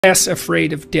less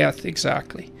afraid of death,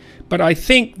 exactly. But I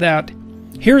think that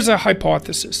here's a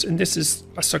hypothesis, and this is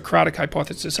a Socratic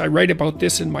hypothesis. I write about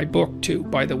this in my book too,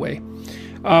 by the way.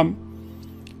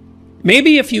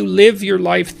 Maybe if you live your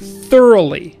life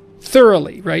thoroughly,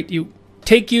 right? You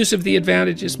take use of the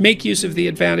advantages, make use of the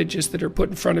advantages that are put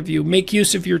in front of you, make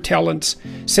use of your talents,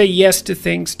 say yes to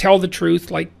things, tell the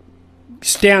truth, like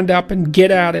stand up and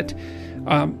get at it,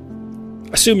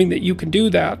 assuming that you can do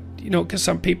that, you know, because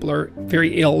some people are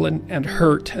very ill and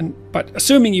hurt, but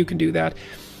assuming you can do that,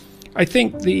 I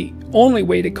think the only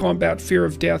way to combat fear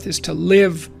of death is to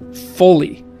live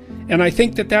fully. And I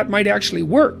think that that might actually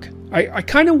work. I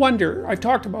kind of wonder, I've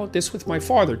talked about this with my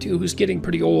father too, who's getting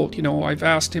pretty old. You know, I've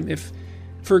asked him if,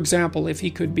 for example, if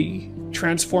he could be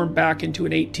transformed back into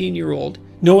an 18-year-old,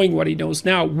 knowing what he knows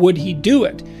now, would he do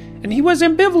it? And he was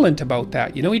ambivalent about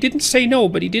that. You know, he didn't say no,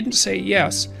 but he didn't say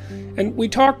yes. And we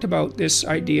talked about this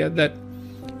idea that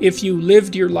if you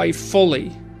lived your life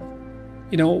fully,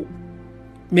 you know,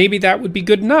 maybe that would be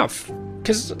good enough.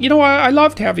 Because, you know, I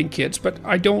loved having kids, but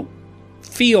I don't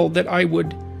feel that I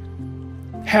would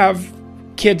have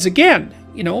kids again,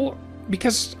 you know,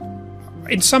 because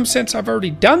in some sense I've already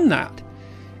done that.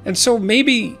 And so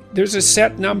maybe there's a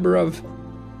set number of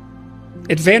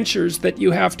adventures that you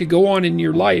have to go on in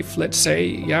your life. Let's say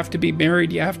you have to be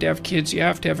married, you have to have kids, you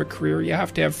have to have a career, you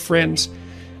have to have friends,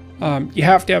 you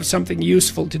have to have something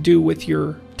useful to do with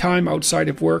your time outside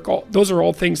of work. Those are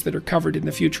all things that are covered in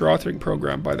the Future Authoring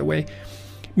Program, by the way.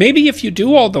 Maybe if you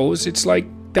do all those, it's like,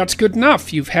 that's good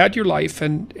enough. You've had your life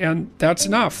and that's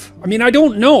enough. I mean, I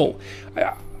don't know.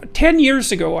 10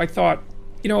 years ago, I thought,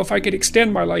 you know, if I could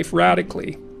extend my life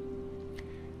radically,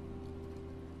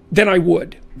 then I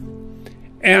would.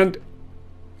 And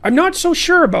I'm not so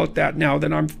sure about that now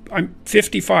that I'm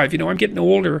 55. You know, I'm getting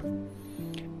older.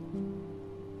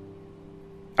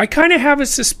 I kind of have a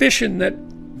suspicion that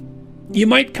you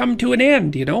might come to an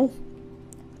end, you know?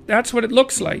 That's what it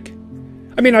looks like.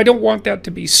 I mean, I don't want that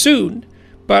to be soon,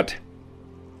 but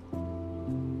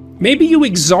maybe you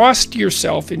exhaust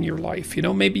yourself in your life, you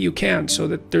know? Maybe you can, so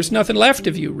that there's nothing left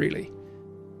of you, really.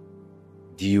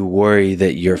 Do you worry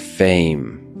that your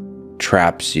fame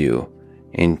traps you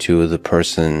into the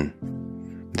person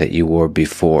that you were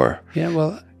before? Yeah,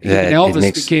 well,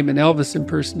 Elvis became an Elvis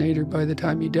impersonator by the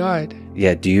time he died.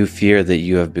 Yeah, do you fear that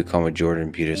you have become a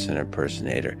Jordan Peterson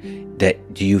impersonator?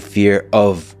 Do you fear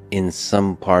of, in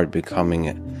some part,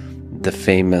 becoming the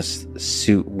famous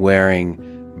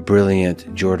suit-wearing,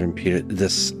 brilliant Jordan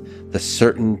Peterson? The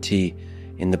certainty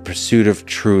in the pursuit of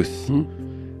truth,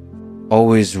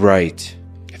 always right.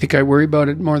 I think I worry about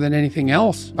it more than anything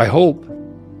else. I hope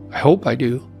I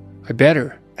do. I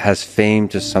better. Has fame,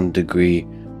 to some degree,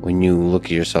 when you look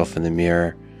at yourself in the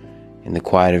mirror, in the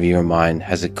quiet of your mind,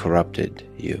 has it corrupted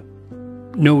you?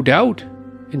 No doubt,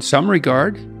 in some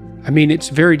regard. I mean,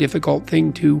 it's a very difficult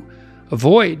thing to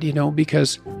avoid, you know,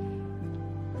 because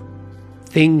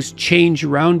things change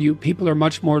around you. People are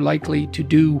much more likely to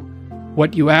do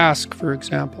what you ask, for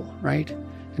example, right?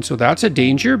 And so that's a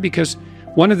danger, because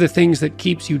one of the things that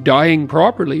keeps you dying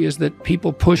properly is that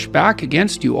people push back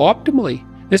against you optimally.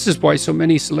 This is why so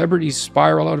many celebrities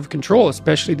spiral out of control,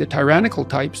 especially the tyrannical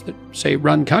types that, say,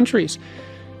 run countries.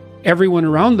 Everyone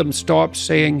around them stops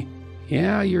saying,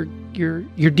 yeah, you're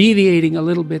deviating a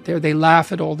little bit there. They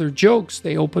laugh at all their jokes.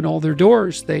 They open all their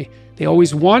doors. They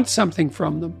always want something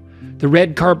from them. The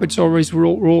red carpet's always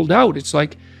rolled out. It's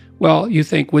like, well, you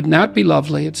think, wouldn't that be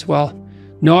lovely? It's, well,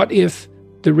 not if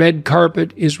the red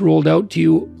carpet is rolled out to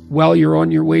you while you're on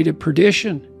your way to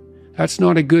perdition. That's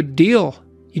not a good deal.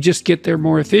 You just get there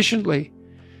more efficiently.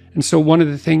 And so one of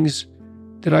the things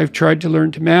that I've tried to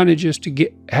learn to manage is to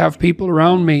have people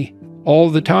around me all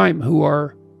the time who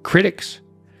are critics,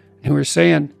 who are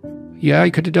saying, yeah,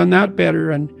 I could have done that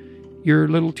better, and you're a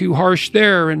little too harsh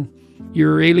there, and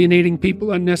you're alienating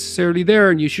people unnecessarily there,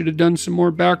 and you should have done some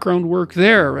more background work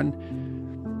there.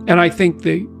 And I think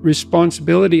the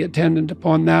responsibility attendant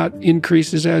upon that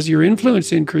increases as your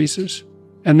influence increases.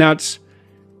 And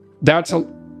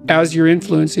as your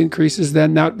influence increases,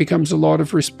 then that becomes a lot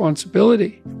of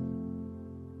responsibility.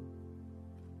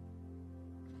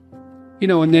 You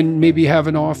know, and then maybe have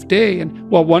an off day. And,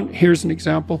 well, here's an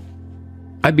example.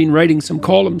 I've been writing some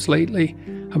columns lately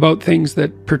about things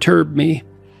that perturb me,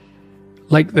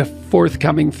 like the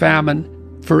forthcoming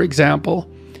famine, for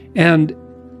example. And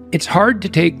it's hard to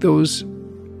take those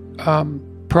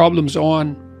problems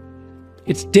on.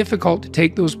 It's difficult to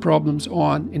take those problems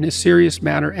on in a serious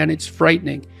manner, and it's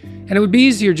frightening. And it would be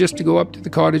easier just to go up to the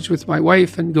cottage with my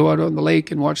wife and go out on the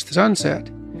lake and watch the sunset.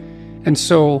 And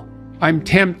so I'm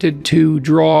tempted to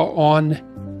draw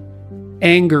on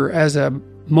anger as a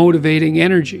motivating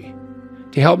energy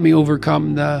to help me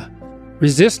overcome the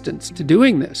resistance to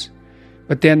doing this.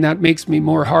 But then that makes me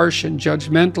more harsh and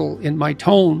judgmental in my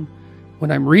tone when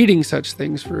I'm reading such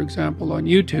things, for example, on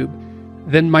YouTube,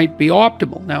 than might be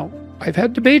optimal. Now, I've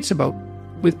had debates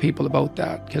with people about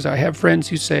that, because I have friends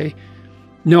who say,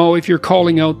 no, if you're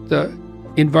calling out the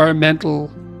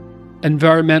environmentalist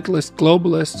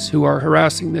globalists who are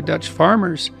harassing the Dutch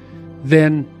farmers,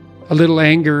 then a little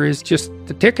anger is just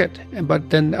the ticket. But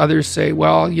then others say,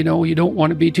 well, you don't want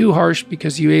to be too harsh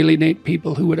because you alienate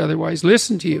people who would otherwise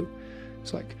listen to you.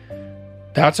 It's like,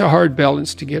 that's a hard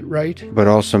balance to get right. But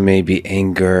also maybe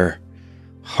anger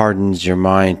hardens your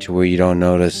mind to where you don't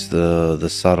notice the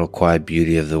subtle, quiet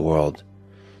beauty of the world.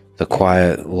 The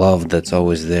quiet love that's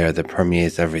always there, that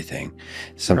permeates everything.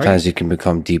 Sometimes you can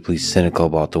become deeply cynical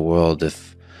about the world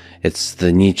if it's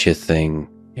the Nietzsche thing.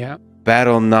 Yeah.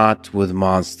 Battle not with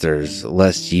monsters,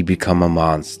 lest ye become a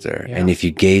monster. Yeah. And if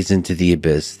you gaze into the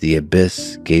abyss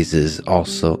gazes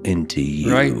also into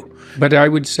you. Right. But I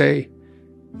would say,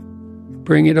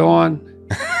 bring it on.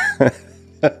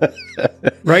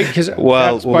 Right? Because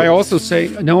that's why I also say,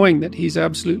 knowing that he's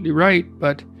absolutely right,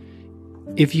 but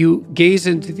if you gaze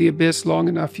into the abyss long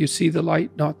enough, you see the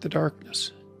light, not the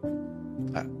darkness.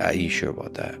 Are you sure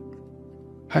about that?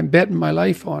 I'm betting my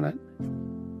life on it.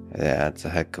 Yeah, that's a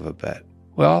heck of a bet.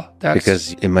 Well, that's...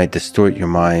 Because it might distort your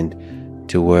mind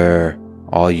to where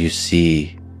all you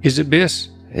see... is abyss.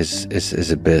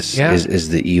 Is abyss. Yeah. Is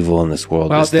the evil in this world.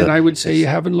 Well, then I would say you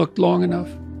haven't looked long enough.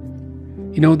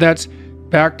 That's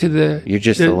back to the... You're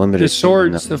just a limited... the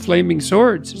swords, the flaming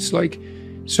swords. It's like...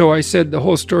 So I said the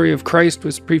whole story of Christ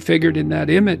was prefigured in that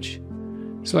image.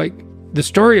 It's like the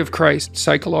story of Christ,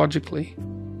 psychologically,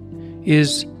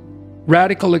 is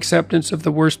radical acceptance of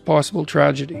the worst possible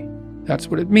tragedy. That's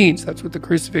what it means. That's what the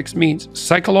crucifix means.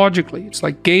 Psychologically, it's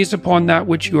like gaze upon that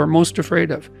which you are most afraid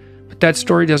of. But that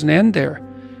story doesn't end there,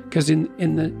 because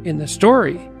in the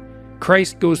story,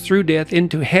 Christ goes through death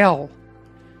into hell.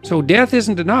 So death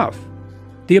isn't enough.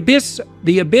 The abyss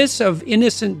of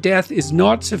innocent death is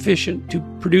not sufficient to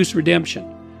produce redemption.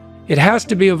 It has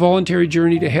to be a voluntary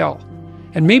journey to hell.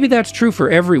 And maybe that's true for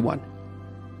everyone.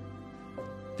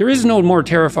 There is no more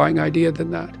terrifying idea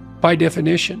than that, by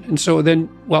definition. And so then,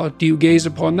 well, do you gaze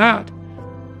upon that?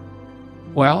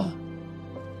 Well,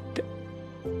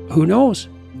 who knows?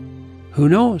 Who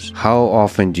knows? How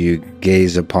often do you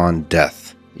gaze upon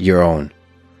death, your own?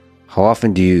 How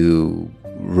often do you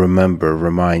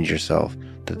remind yourself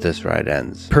that this ride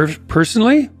ends?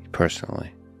 Personally?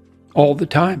 Personally. All the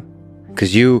time.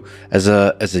 Because you, as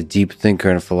a deep thinker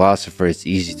and a philosopher, it's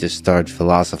easy to start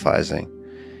philosophizing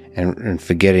and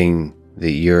forgetting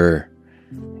that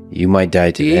you might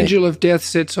die today. The angel of death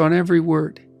sits on every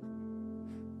word.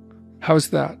 How's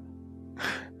that?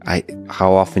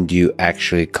 How often do you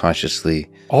actually consciously...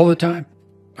 All the time.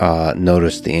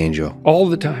 Notice the angel? All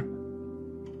the time.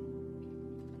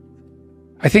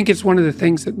 I think it's one of the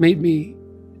things that made me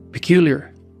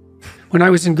peculiar. When I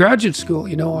was in graduate school,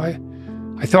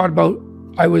 I thought about,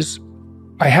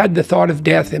 I had the thought of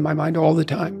death in my mind all the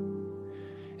time.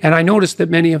 And I noticed that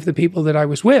many of the people that I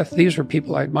was with, these were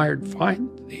people I admired fine.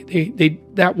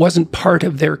 That wasn't part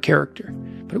of their character,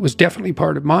 but it was definitely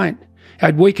part of mine.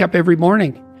 I'd wake up every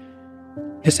morning.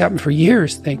 This happened for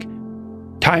years. Think,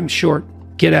 time's short,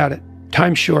 get at it.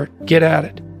 Time's short, get at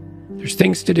it. There's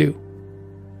things to do.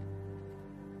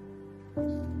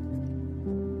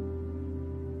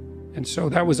 And so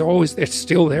that was always, it's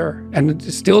still there. And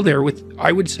it's still there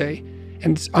I would say,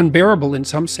 and it's unbearable in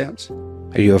some sense.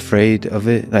 Are you afraid of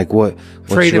it? Like what's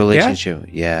afraid your of relationship?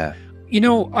 Death? Yeah.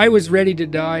 I was ready to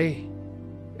die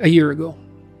a year ago.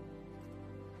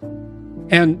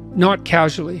 And not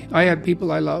casually. I had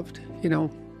people I loved,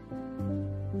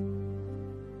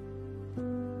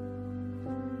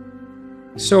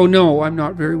 So no, I'm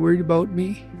not very worried about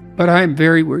me, but I am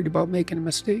very worried about making a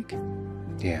mistake.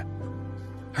 Yeah.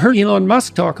 I heard Elon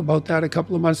Musk talk about that a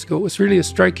couple of months ago. It was really a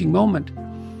striking moment.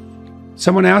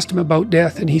 Someone asked him about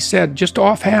death, and he said, just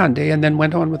offhand, and then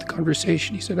went on with the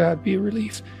conversation. He said, that'd be a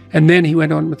relief. And then he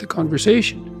went on with the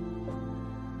conversation.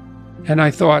 And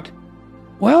I thought,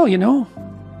 well,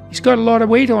 he's got a lot of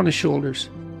weight on his shoulders.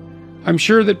 I'm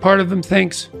sure that part of him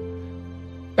thinks,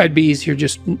 it'd be easier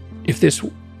just if this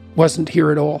wasn't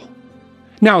here at all.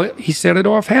 Now, he said it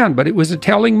offhand, but it was a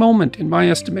telling moment in my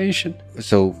estimation.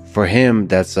 So for him,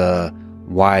 that's a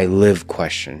why live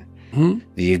question. Mm-hmm.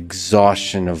 The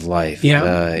exhaustion of life.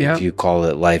 If you call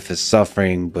it life is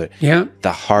suffering, but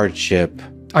the hardship.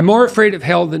 I'm more afraid of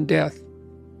hell than death.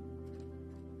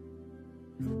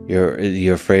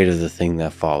 You're afraid of the thing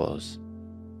that follows.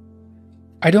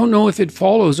 I don't know if it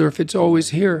follows or if it's always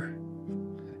here.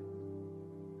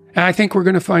 And I think we're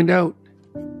going to find out.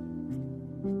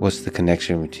 What's the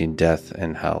connection between death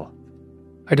and hell?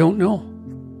 I don't know.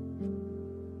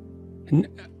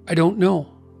 I don't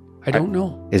know. I don't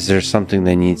know. Is there something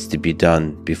that needs to be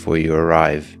done before you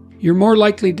arrive? You're more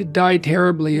likely to die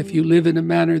terribly if you live in a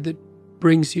manner that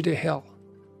brings you to hell.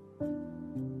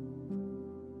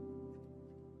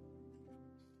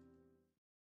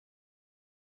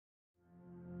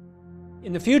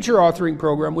 In the future authoring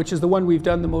program, which is the one we've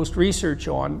done the most research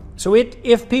on, so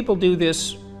if people do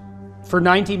this for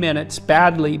 90 minutes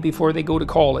badly before they go to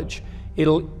college,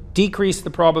 it'll decrease the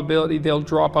probability they'll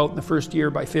drop out in the first year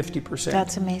by 50%.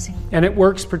 That's amazing. And it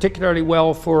works particularly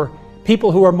well for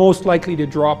people who are most likely to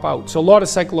drop out. So a lot of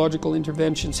psychological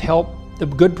interventions help the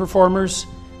good performers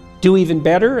do even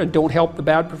better and don't help the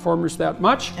bad performers that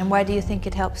much. And why do you think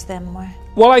it helps them more?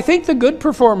 Well, I think the good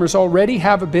performers already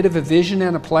have a bit of a vision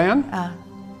and a plan.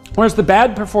 Whereas the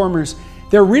bad performers,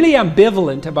 they're really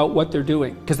ambivalent about what they're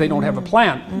doing because they don't have a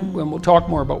plan. And we'll talk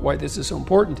more about why this is so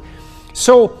important.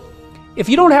 So if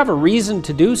you don't have a reason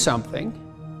to do something,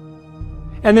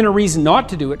 and then a reason not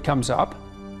to do it comes up,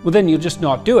 well, then you'll just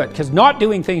not do it, because not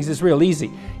doing things is real easy.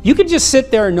 You could just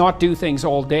sit there and not do things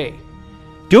all day.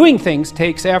 Doing things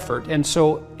takes effort, and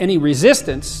so any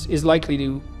resistance is likely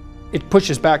to, it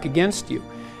pushes back against you.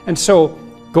 And so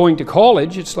going to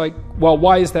college, it's like, well,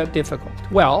 why is that difficult?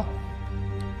 Well,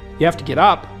 you have to get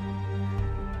up,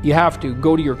 you have to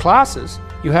go to your classes,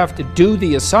 you have to do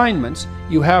the assignments,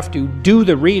 you have to do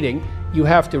the reading, you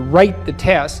have to write the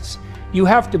tests, you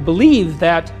have to believe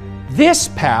that this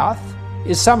path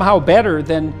is somehow better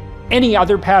than any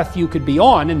other path you could be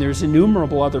on, and there's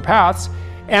innumerable other paths,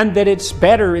 and that it's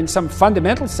better in some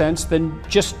fundamental sense than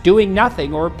just doing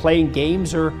nothing or playing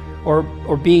games or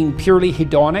being purely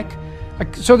hedonic.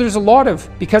 So there's a lot of,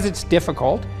 because it's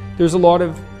difficult, there's a lot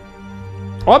of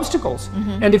obstacles.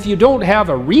 And if you don't have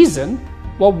a reason,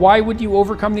 well, why would you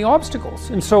overcome the obstacles?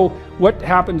 And so what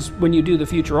happens when you do the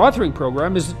future authoring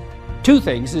program is two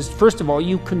things. Is first of all,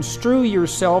 you construe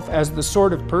yourself as the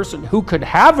sort of person who could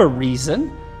have a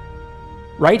reason,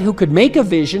 right? Who could make a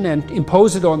vision and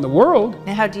impose it on the world.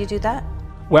 And how do you do that?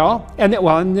 Well, and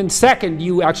then second,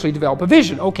 you actually develop a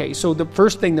vision. Okay, so the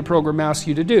first thing the program asks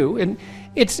you to do, and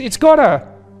it's got a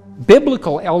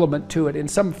biblical element to it in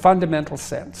some fundamental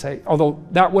sense, although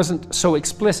that wasn't so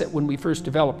explicit when we first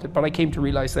developed it, but I came to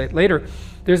realize that later.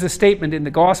 There's a statement in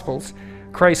the Gospels.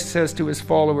 Christ says to his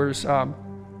followers,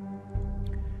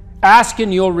 ask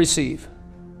and you'll receive.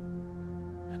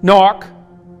 Knock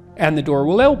and the door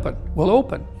will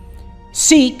open.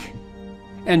 Seek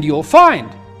and you'll find.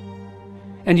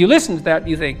 And you listen to that and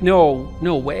you think, no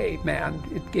way, man,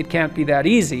 it can't be that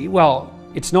easy. Well,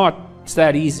 it's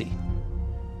that easy.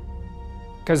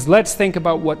 Because let's think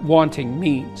about what wanting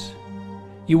means.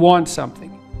 You want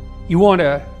something. You want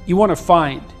to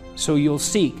find, so you'll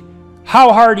seek.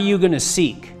 How hard are you going to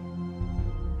seek?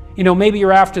 You know, maybe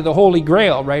you're after the Holy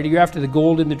Grail, right? Or you're after the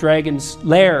gold in the dragon's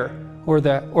lair, or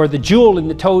the jewel in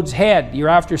the toad's head. You're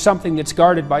after something that's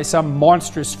guarded by some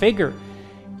monstrous figure.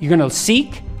 You're going to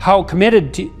seek? How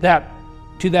committed to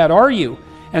that are you?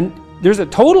 And there's a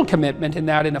total commitment in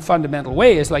that in a fundamental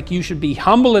way. It's like you should be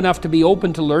humble enough to be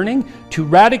open to learning, to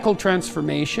radical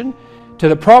transformation, to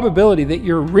the probability that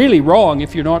you're really wrong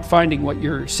if you're not finding what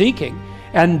you're seeking,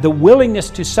 and the willingness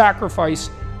to sacrifice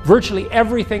virtually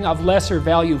everything of lesser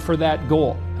value for that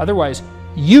goal. Otherwise,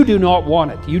 you do not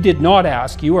want it. You did not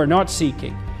ask. You are not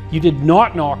seeking. You did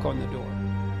not knock on the door.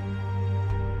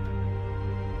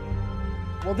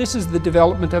 Well, this is the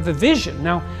development of a vision.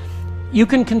 Now, you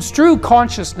can construe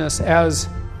consciousness as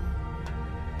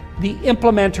the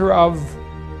implementer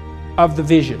of the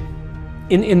vision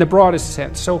in the broadest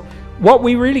sense. So what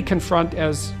we really confront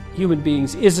as human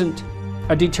beings isn't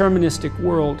a deterministic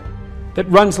world that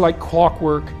runs like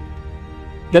clockwork,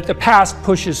 that the past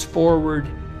pushes forward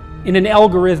in an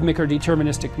algorithmic or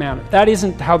deterministic manner. That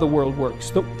isn't how the world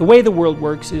works. The way the world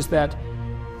works is that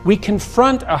we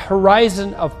confront a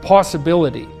horizon of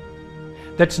possibility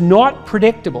that's not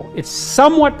predictable. It's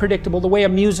somewhat predictable the way a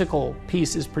musical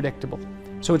piece is predictable.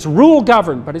 So it's rule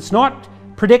governed, but it's not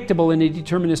predictable in a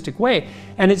deterministic way.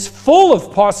 And it's full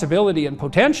of possibility and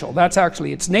potential. That's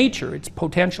actually its nature. It's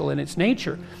potential in its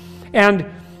nature. And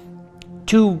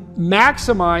to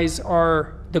maximize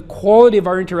the quality of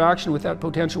our interaction with that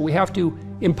potential, we have to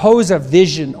impose a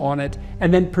vision on it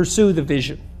and then pursue the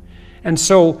vision. And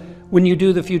so when you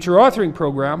do the future authoring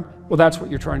program, well, that's what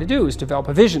you're trying to do, is develop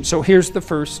a vision. So here's the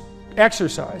first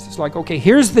exercise. It's like, okay,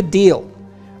 here's the deal,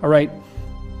 all right?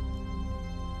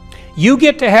 You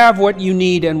get to have what you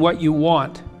need and what you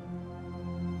want.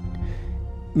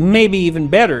 Maybe even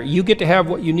better, you get to have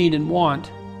what you need and want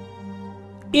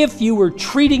if you were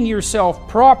treating yourself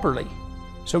properly,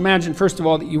 so imagine first of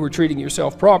all that you were treating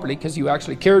yourself properly because you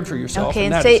actually cared for yourself. Okay,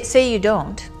 and say you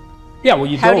don't. Yeah, well,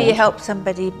 you don't. How do you help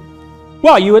somebody?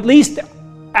 Well, you at least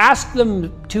ask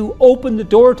them to open the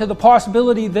door to the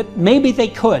possibility that maybe they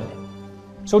could.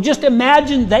 So just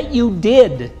imagine that you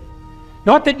did.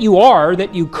 Not that you are,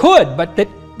 that you could, but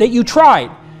that you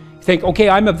tried. Think, okay,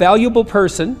 I'm a valuable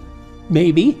person,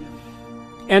 maybe.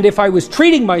 And if I was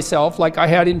treating myself like I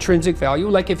had intrinsic value,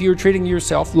 like if you were treating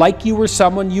yourself like you were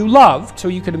someone you loved, so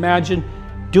you could imagine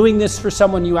doing this for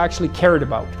someone you actually cared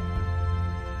about.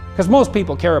 Because most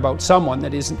people care about someone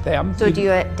that isn't them. So do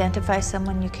you identify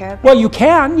someone you care about? Well, you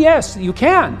can, yes, you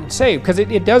can say, because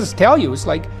it does tell you. It's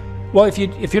like, well, if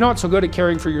you're not so good at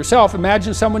caring for yourself,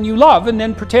 imagine someone you love and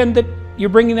then pretend that you're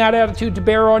bringing that attitude to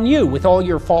bear on you with all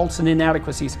your faults and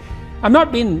inadequacies. I'm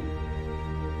not being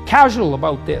casual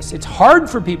about this. It's hard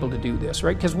for people to do this,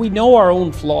 right? Because we know our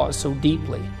own flaws so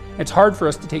deeply. It's hard for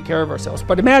us to take care of ourselves.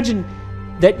 But imagine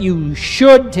that you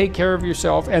should take care of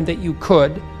yourself and that you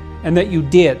could and that you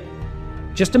did.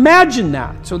 Just imagine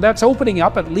that. So that's opening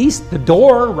up at least the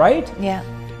door, right? Yeah.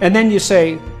 And then you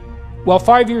say, well,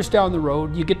 5 years down the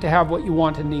road, you get to have what you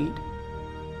want and need.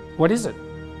 What is it?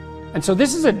 And so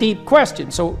this is a deep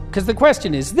question. So, because the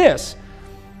question is this: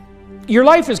 your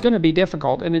life is going to be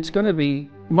difficult and it's going to be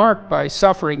marked by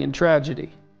suffering and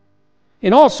tragedy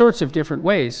in all sorts of different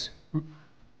ways.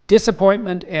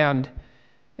 Disappointment and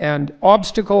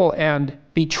obstacle and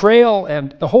betrayal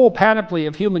and the whole panoply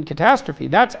of human catastrophe.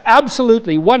 That's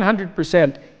absolutely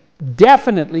 100%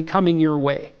 definitely coming your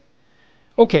way.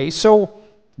 Okay, so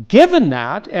given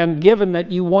that, and given that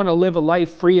you want to live a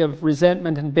life free of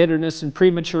resentment and bitterness and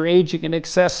premature aging and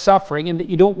excess suffering, and that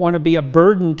you don't want to be a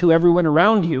burden to everyone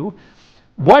around you,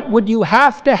 what would you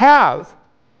have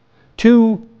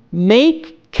to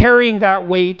make carrying that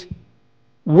weight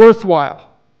worthwhile?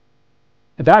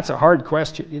 And that's a hard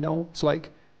question, you know. It's like,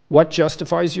 what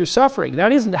justifies your suffering?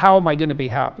 That isn't how am I going to be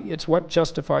happy. It's what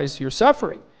justifies your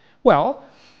suffering. Well,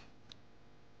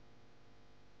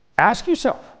 ask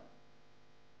yourself.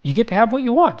 You get to have what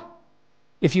you want.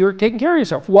 If you're taking care of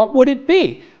yourself, what would it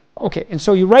be? Okay, and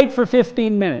so you write for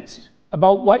 15 minutes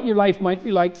about what your life might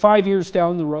be like 5 years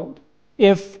down the road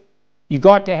if you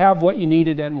got to have what you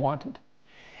needed and wanted.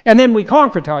 And then we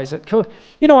concretize it.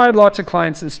 You know, I had lots of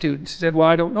clients and students who said, well,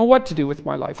 I don't know what to do with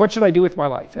my life. What should I do with my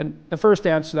life? And the first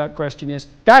answer to that question is,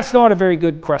 that's not a very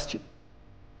good question.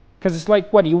 Because it's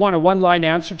like, what, do you want a one-line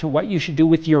answer to what you should do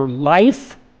with your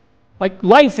life? Like,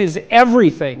 life is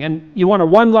everything, and you want a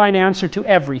one-line answer to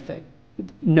everything.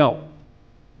 No.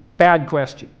 Bad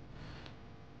question.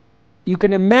 You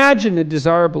can imagine a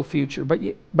desirable future, but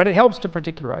it helps to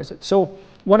particularize it. So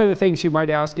one of the things you might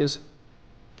ask is,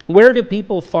 where do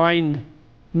people find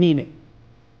meaning?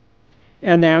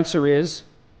 And the answer is,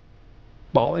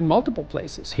 well, in multiple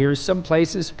places. Here's some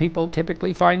places people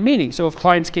typically find meaning. So if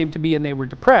clients came to me and they were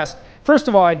depressed, first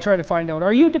of all, I'd try to find out,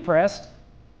 are you depressed?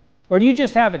 Or do you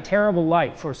just have a terrible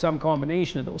life, or some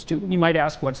combination of those two? And you might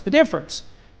ask, what's the difference?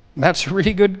 And that's a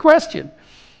really good question.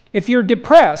 If you're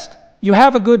depressed, you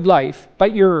have a good life,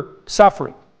 but you're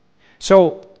suffering.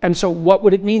 So what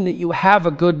would it mean that you have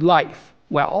a good life?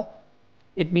 Well,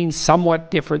 it means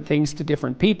somewhat different things to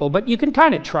different people, but you can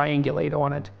kind of triangulate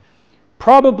on it.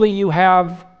 Probably you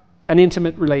have an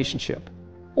intimate relationship,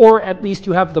 or at least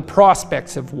you have the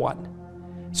prospects of one.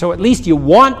 So at least you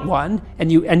want one, and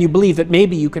you believe that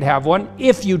maybe you could have one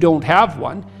if you don't have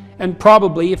one, and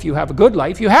probably if you have a good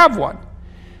life, you have one.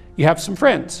 You have some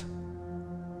friends.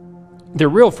 They're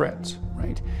real friends,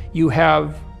 right? You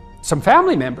have some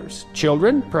family members,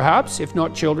 children perhaps, if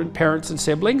not children, parents and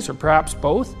siblings, or perhaps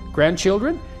both,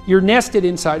 grandchildren. You're nested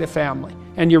inside a family,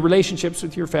 and your relationships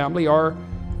with your family are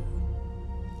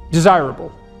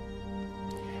desirable.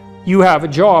 You have a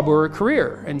job or a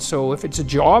career, and so if it's a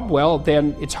job, well,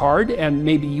 then it's hard, and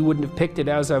maybe you wouldn't have picked it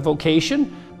as a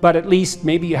vocation, but at least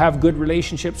maybe you have good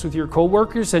relationships with your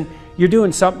coworkers, and you're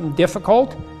doing something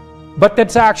difficult, but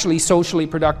that's actually socially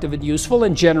productive and useful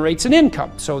and generates an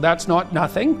income, so that's not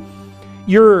nothing.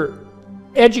 You're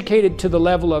educated to the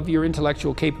level of your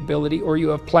intellectual capability, or you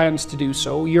have plans to do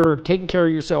so. You're taking care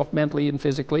of yourself mentally and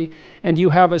physically, and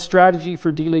you have a strategy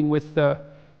for dealing with the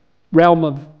realm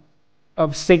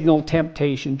of signal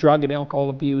temptation, drug and alcohol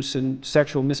abuse and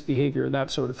sexual misbehavior and that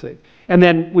sort of thing. And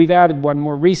then we've added one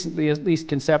more recently, at least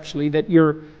conceptually, that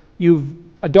you've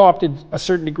adopted a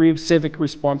certain degree of civic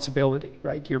responsibility,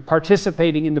 right? You're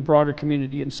participating in the broader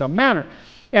community in some manner.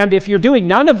 And if you're doing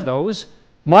none of those,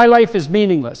 my life is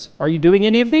meaningless. Are you doing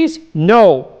any of these?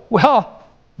 No. Well,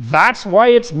 that's why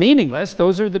it's meaningless.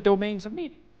 Those are the domains of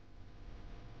meaning.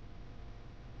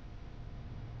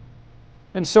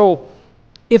 And so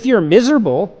if you're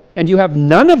miserable and you have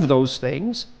none of those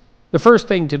things, the first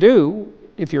thing to do,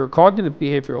 if you're a cognitive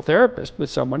behavioral therapist with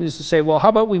someone, is to say, well, how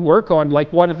about we work on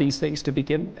like one of these things to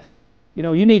begin with? You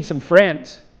know, you need some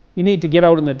friends. You need to get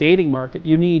out in the dating market.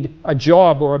 You need a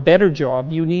job or a better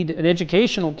job. You need an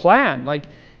educational plan. Like,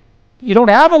 you don't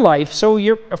have a life, so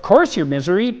of course you're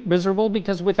miserable,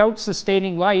 because without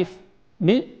sustaining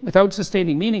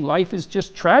meaning, life is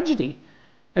just tragedy.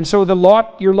 And so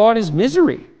your lot is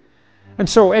misery. And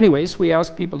so anyways, we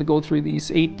ask people to go through these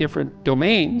 8 different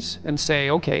domains and say,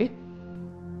 okay,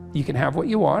 you can have what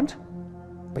you want,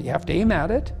 but you have to aim at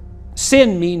it.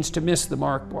 Sin means to miss the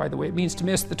mark, by the way. It means to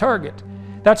miss the target.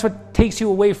 That's what takes you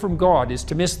away from God, is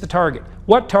to miss the target.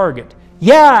 What target?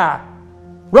 Yeah,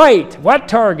 right. What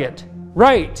target?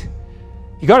 Right.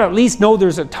 You got to at least know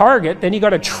there's a target. Then you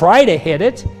got to try to hit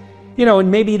it. You know,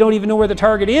 and maybe you don't even know where the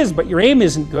target is, but your aim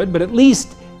isn't good. But at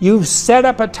least you've set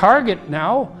up a target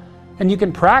now, and you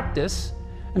can practice.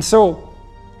 And so,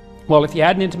 well, if you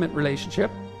had an intimate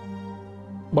relationship,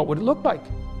 what would it look like?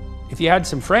 If you had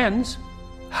some friends,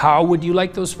 how would you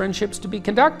like those friendships to be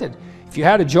conducted? If you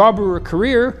had a job or a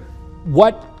career,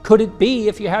 what could it be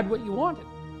if you had what you wanted?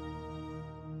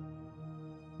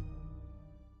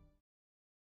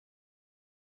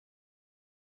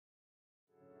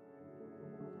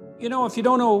 You know, if you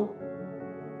don't know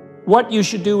what you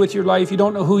should do with your life, you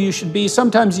don't know who you should be,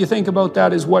 sometimes you think about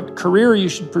that as what career you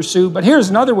should pursue. But here's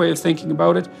another way of thinking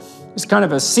about it. It's kind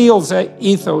of a SEAL's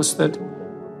ethos that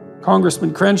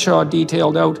Congressman Crenshaw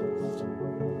detailed out.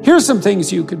 Here's some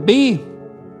things you could be.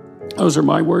 Those are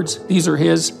my words. These are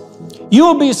his. You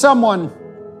will be someone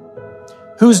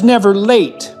who's never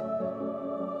late.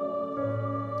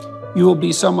 You will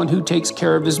be someone who takes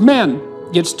care of his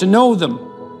men, gets to know them,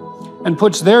 and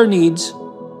puts their needs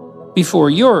before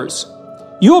yours.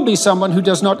 You will be someone who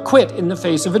does not quit in the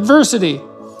face of adversity.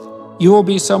 You will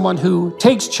be someone who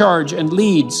takes charge and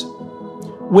leads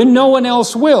when no one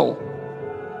else will.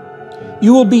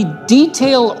 You will be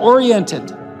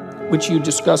detail-oriented, which you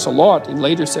discuss a lot in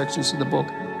later sections of the book.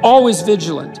 Always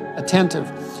vigilant,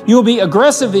 attentive. You will be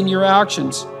aggressive in your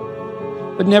actions,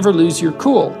 but never lose your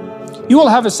cool. You will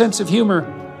have a sense of humor,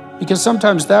 because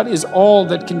sometimes that is all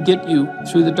that can get you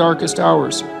through the darkest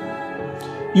hours.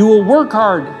 You will work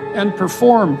hard and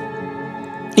perform,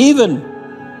 even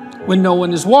when no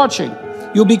one is watching.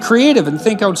 You'll be creative and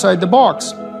think outside the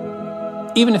box,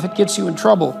 even if it gets you in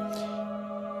trouble.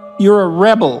 You're a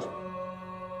rebel,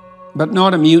 but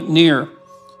not a mutineer.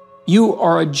 You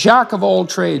are a jack of all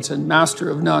trades and master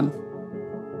of none.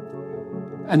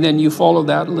 And then you follow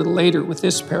that a little later with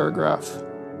this paragraph,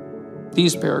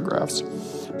 these paragraphs.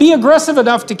 Be aggressive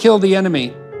enough to kill the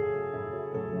enemy,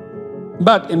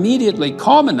 but immediately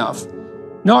calm enough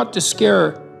not to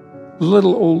scare the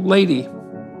little old lady.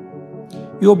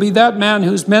 You'll be that man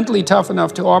who's mentally tough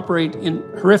enough to operate in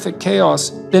horrific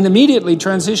chaos, then immediately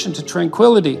transition to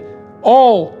tranquility,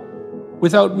 all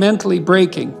without mentally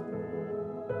breaking.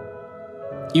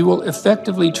 You will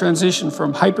effectively transition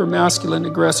from hyper-masculine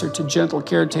aggressor to gentle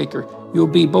caretaker. You'll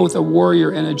be both a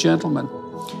warrior and a gentleman.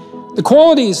 The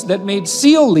qualities that made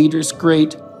SEAL leaders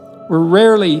great were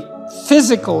rarely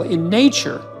physical in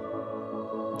nature.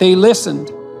 They listened.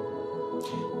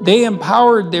 They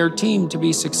empowered their team to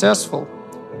be successful,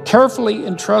 carefully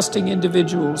entrusting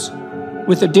individuals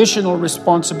with additional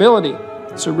responsibility.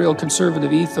 It's a real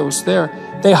conservative ethos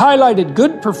there. They highlighted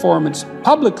good performance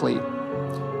publicly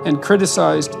and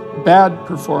criticized bad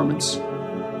performance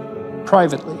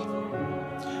privately.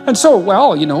 And so,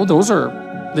 well, you know, those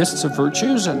are lists of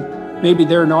virtues, and maybe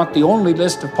they're not the only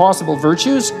list of possible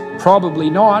virtues, probably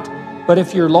not. But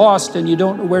if you're lost and you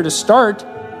don't know where to start,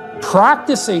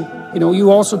 practicing, you know,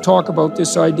 you also talk about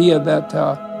this idea that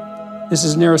this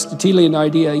is an Aristotelian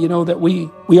idea, you know, that we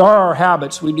are our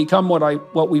habits. We become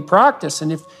what we practice.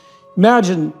 And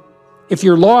imagine if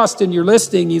you're lost and you're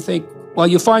listening, you think, well,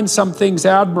 you find some things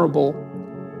admirable.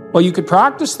 Well, you could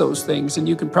practice those things, and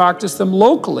you can practice them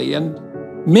locally and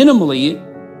minimally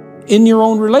in your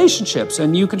own relationships,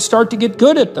 and you can start to get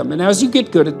good at them. And as you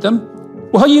get good at them,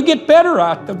 well, you get better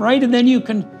at them, right? And then you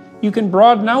can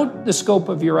broaden out the scope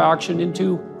of your action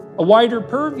into a wider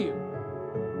purview.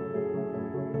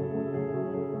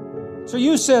 So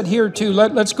you said here too,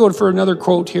 let's go for another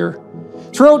quote here.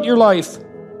 Throughout your life,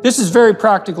 this is very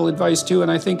practical advice too, and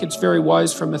I think it's very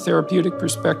wise from a therapeutic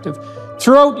perspective.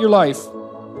 Throughout your life,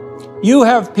 you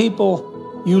have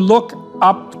people you look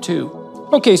up to.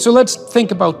 Okay, so let's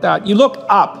think about that. You look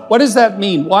up. What does that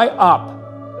mean? Why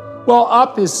up? Well,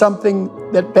 up is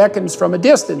something that beckons from a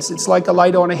distance. It's like a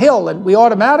light on a hill, and we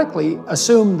automatically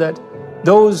assume that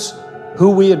those who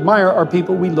we admire are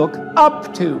people we look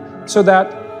up to. So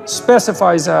that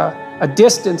specifies a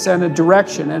distance and a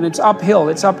direction, and it's uphill.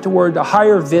 It's up toward a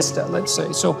higher vista, let's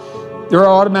say. So there are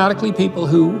automatically people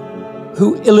who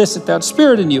elicit that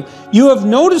spirit in you. You have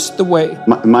noticed the way.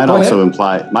 Might also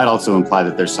imply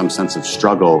that there's some sense of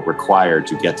struggle required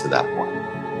to get to that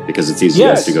point, because it's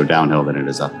easier to go downhill than it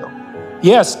is uphill.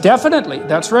 Yes, definitely.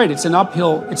 That's right. It's an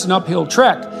uphill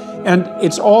trek. And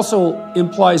it also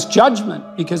implies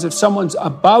judgment, because if someone's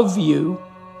above you,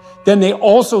 then they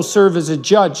also serve as a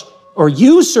judge, or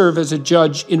you serve as a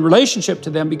judge in relationship to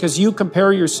them, because you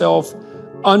compare yourself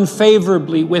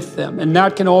unfavorably with them. And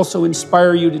that can also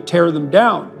inspire you to tear them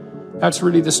down. That's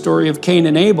really the story of Cain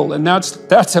and Abel, and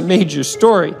that's a major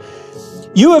story.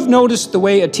 You have noticed the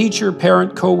way a teacher,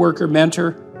 parent, coworker,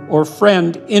 mentor, or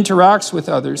friend interacts with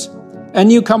others,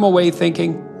 and you come away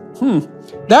thinking,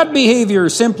 that behavior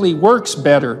simply works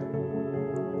better.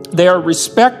 They are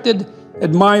respected,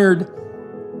 admired,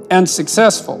 and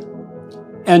successful.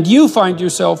 And you find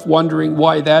yourself wondering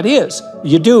why that is.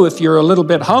 You do if you're a little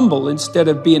bit humble instead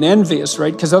of being envious,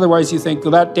 right? Because otherwise you think,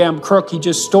 well, that damn crook, he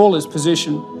just stole his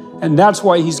position, and that's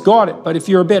why he's got it. But if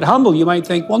you're a bit humble, you might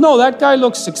think, well, no, that guy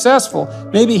looks successful.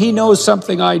 Maybe he knows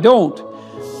something I don't.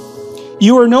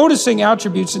 You are noticing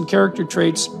attributes and character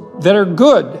traits that are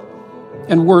good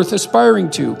and worth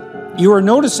aspiring to. You are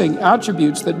noticing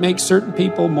attributes that make certain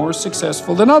people more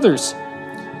successful than others.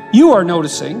 You are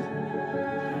noticing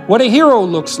what a hero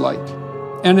looks like.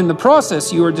 And in the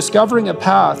process, you are discovering a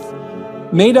path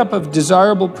made up of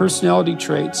desirable personality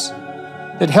traits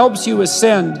that helps you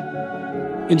ascend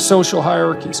in social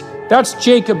hierarchies. That's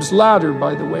Jacob's ladder,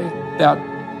 by the way.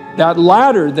 That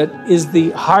ladder that is the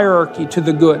hierarchy to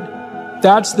the good.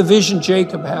 That's the vision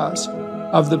Jacob has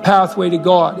of the pathway to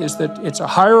God, is that it's a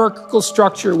hierarchical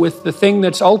structure with the thing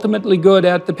that's ultimately good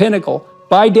at the pinnacle,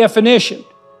 by definition,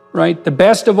 right? The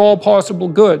best of all possible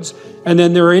goods. And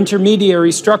then there are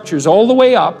intermediary structures all the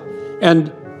way up,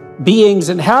 and beings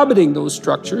inhabiting those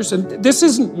structures. And this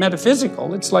isn't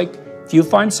metaphysical. It's like, if you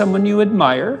find someone you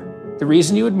admire, the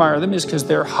reason you admire them is because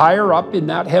they're higher up in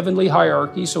that heavenly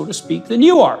hierarchy, so to speak, than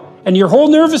you are. And your whole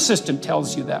nervous system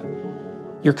tells you that.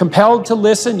 You're compelled to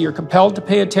listen, you're compelled to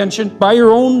pay attention by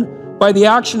the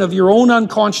action of your own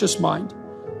unconscious mind.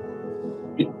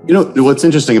 You know, what's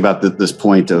interesting about this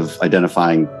point of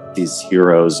identifying these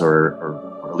heroes or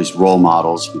at least role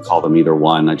models, you can call them either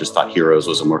one. I just thought heroes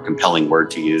was a more compelling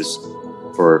word to use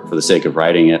for the sake of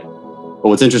writing it. But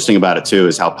what's interesting about it too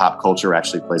is how pop culture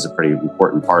actually plays a pretty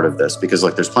important part of this, because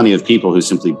like there's plenty of people who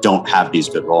simply don't have these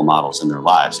good role models in their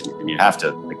lives, and you have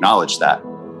to acknowledge that.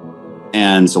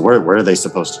 And so where are they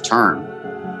supposed to turn?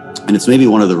 And it's maybe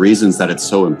one of the reasons that it's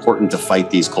so important to fight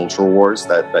these cultural wars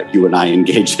that you and I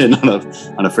engage in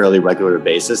on a fairly regular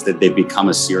basis, that they become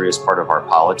a serious part of our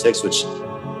politics, which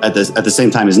at the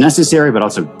same time is necessary, but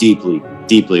also deeply,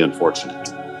 deeply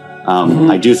unfortunate.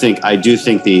 I do think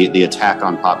the attack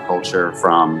on pop culture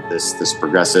from this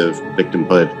progressive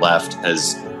victimhood left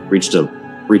has reached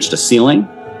a ceiling.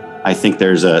 I think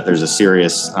there's a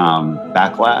serious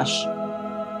backlash.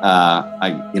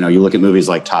 You look at movies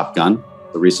like Top Gun,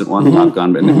 the recent one, Top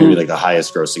Gun, maybe like the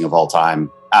highest grossing of all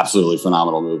time. Absolutely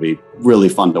phenomenal movie. Really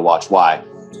fun to watch. Why?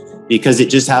 Because it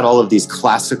just had all of these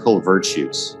classical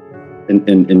virtues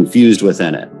infused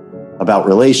within it about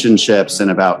relationships and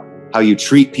about how you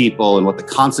treat people and what the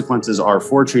consequences are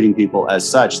for treating people as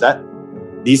such. That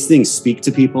these things speak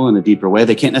to people in a deeper way.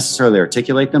 They can't necessarily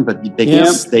articulate them, but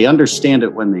they understand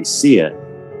it when they see it.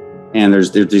 And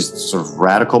there's these sort of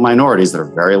radical minorities that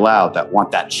are very loud that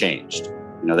want that changed.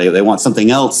 You know, they want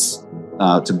something else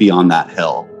to be on that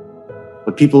hill,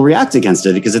 but people react against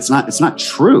it because it's not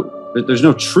true. There's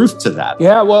no truth to that.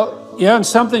 And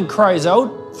something cries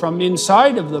out from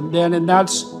inside of them then, and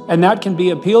that can be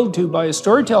appealed to by a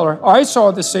storyteller. I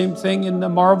saw the same thing in the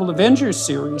Marvel Avengers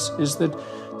series, is that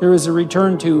there is a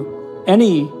return to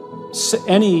any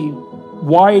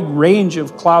wide range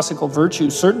of classical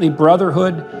virtues, certainly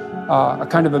brotherhood, a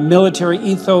kind of a military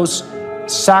ethos,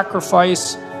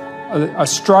 sacrifice, a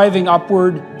striving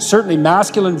upward, certainly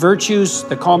masculine virtues,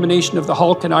 the combination of the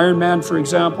Hulk and Iron Man, for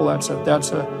example.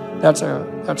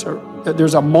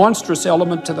 There's a monstrous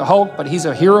element to the Hulk, but he's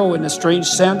a hero in a strange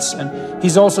sense, and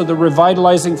he's also the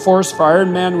revitalizing force for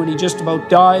Iron Man when he just about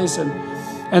dies,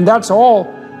 and that's all.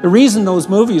 The reason those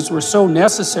movies were so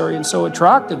necessary and so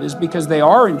attractive is because they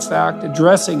are, in fact,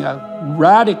 addressing a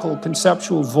radical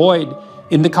conceptual void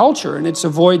in the culture, and it's a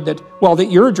void that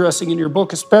you're addressing in your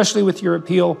book, especially with your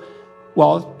appeal,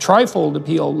 trifold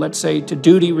appeal, let's say, to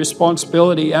duty,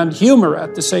 responsibility, and humor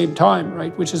at the same time,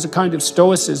 right? Which is a kind of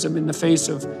stoicism in the face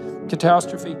of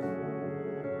catastrophe.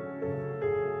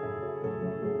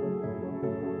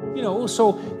 know,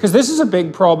 so, because this is a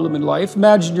big problem in life.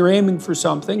 Imagine you're aiming for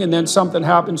something and then something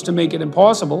happens to make it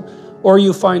impossible, or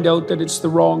you find out that it's the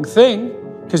wrong thing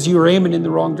because you were aiming in the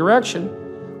wrong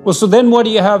direction. Well, so then what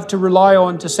do you have to rely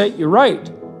on to set you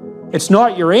right? It's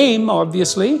not your aim,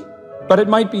 obviously, but it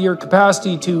might be your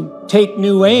capacity to take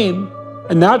new aim,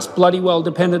 and that's bloody well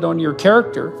dependent on your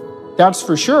character. That's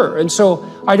for sure. And so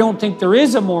I don't think there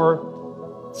is a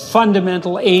more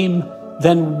fundamental aim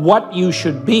than what you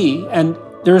should be, and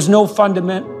there's no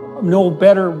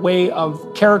better way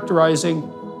of characterizing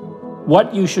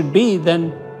what you should be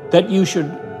than that you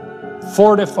should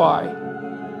fortify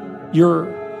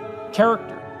your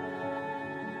character.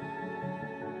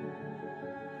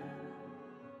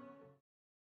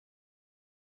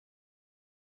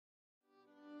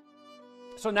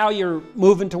 So now you're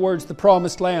moving towards the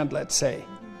promised land, let's say.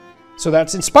 So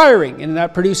that's inspiring, and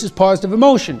that produces positive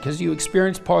emotion, because you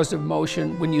experience positive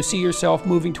emotion when you see yourself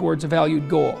moving towards a valued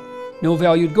goal. No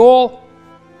valued goal,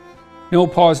 no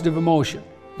positive emotion.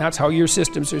 That's how your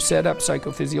systems are set up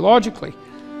psychophysiologically.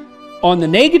 On the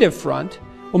negative front,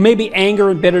 well, maybe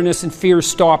anger and bitterness and fear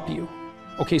stop you.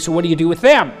 Okay, so what do you do with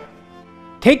them?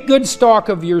 Take good stock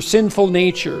of your sinful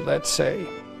nature, let's say.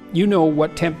 You know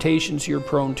what temptations you're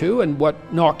prone to and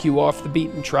what knock you off the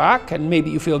beaten track, and maybe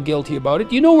you feel guilty about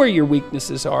it. You know where your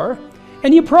weaknesses are,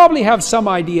 and you probably have some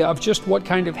idea of just what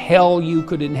kind of hell you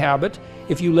could inhabit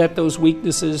if you let those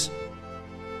weaknesses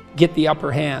get the upper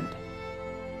hand.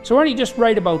 So why don't you just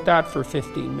write about that for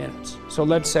 15 minutes? So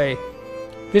let's say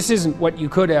this isn't what you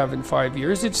could have in 5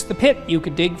 years. It's the pit you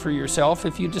could dig for yourself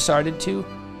if you decided to,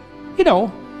 you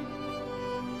know,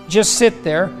 just sit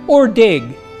there or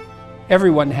dig.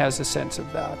 Everyone has a sense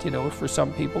of that, you know, for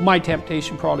some people. My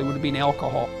temptation probably would have been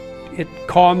alcohol. It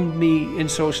calmed me in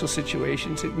social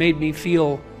situations. It made me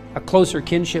feel a closer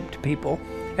kinship to people,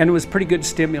 and it was a pretty good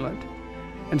stimulant.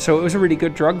 And so it was a really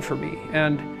good drug for me,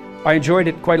 and I enjoyed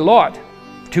it quite a lot,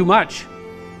 too much.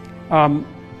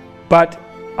 But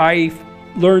I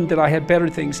learned that I had better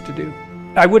things to do.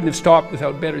 I wouldn't have stopped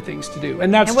without better things to do.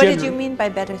 And what did you mean by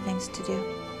better things to do?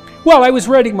 Well, I was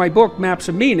writing my book, Maps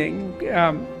of Meaning,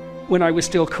 when I was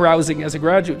still carousing as a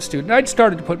graduate student. I'd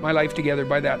started to put my life together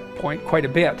by that point quite a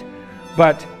bit,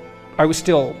 but I was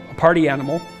still a party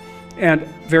animal and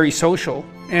very social.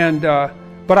 And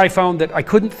but I found that I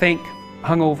couldn't think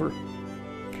hungover.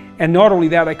 And not only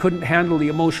that, I couldn't handle the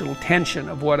emotional tension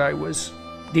of what I was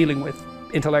dealing with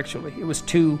intellectually. It was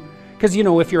too, because you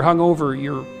know, if you're hungover,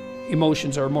 your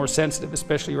emotions are more sensitive,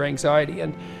 especially your anxiety.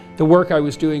 And the work I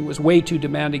was doing was way too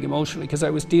demanding emotionally, because I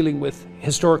was dealing with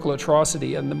historical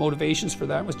atrocity, and the motivations for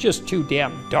that was just too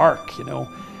damn dark, you know,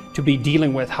 to be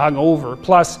dealing with hungover.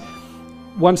 Plus,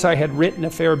 once I had written a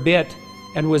fair bit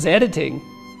and was editing,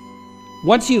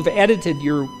 once you've edited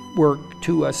your work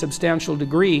to a substantial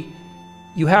degree,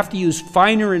 you have to use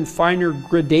finer and finer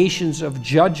gradations of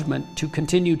judgment to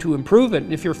continue to improve it.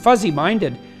 And if you're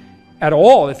fuzzy-minded at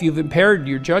all, if you've impaired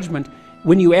your judgment,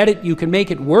 when you edit, you can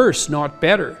make it worse, not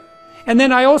better. And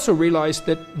then I also realized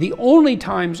that the only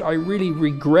times I really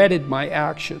regretted my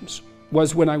actions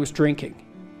was when I was drinking,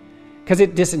 because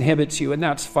it disinhibits you, and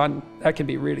that's fun. That can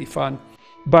be really fun.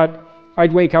 But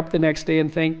I'd wake up the next day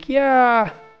and think,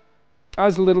 yeah, I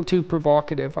was a little too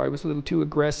provocative. I was a little too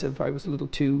aggressive. I was a little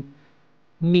too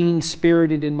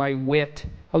mean-spirited in my wit,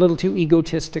 a little too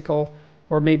egotistical,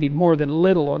 or maybe more than a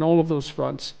little on all of those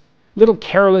fronts. A little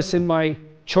careless in my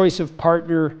choice of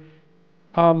partner,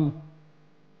 a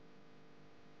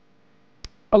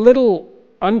little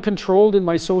uncontrolled in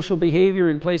my social behavior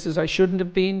in places I shouldn't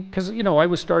have been, because, you know, I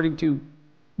was starting to,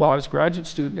 well, I was a graduate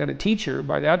student and a teacher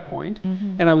by that point,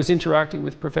 and I was interacting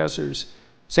with professors,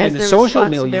 say, in the social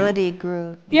milieu. Responsibility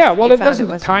grew. Yeah, well, it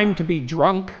wasn't time to be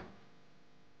drunk.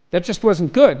 That just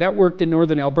wasn't good. That worked in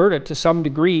northern Alberta to some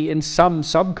degree in some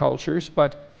subcultures,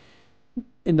 but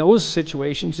in those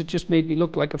situations, it just made me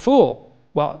look like a fool.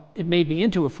 Well, it made me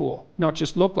into a fool, not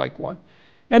just look like one.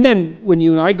 And then when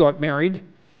you and I got married,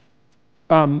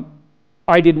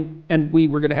 I didn't, and we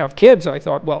were going to have kids. I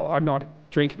thought, well, I'm not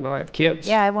drinking when I have kids.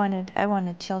 Yeah, I wanted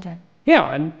children.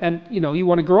 Yeah, and you know, you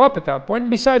want to grow up at that point.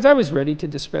 And besides, I was ready to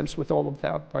dispense with all of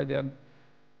that by then.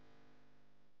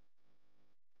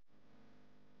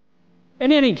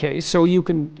 In any case, so you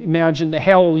can imagine the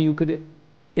hell you could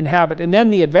inhabit. And then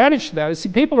the advantage to that is, see,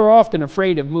 people are often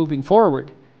afraid of moving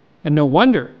forward, and no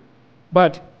wonder.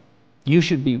 But you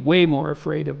should be way more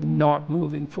afraid of not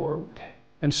moving forward.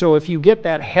 And so if you get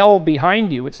that hell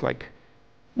behind you, it's like,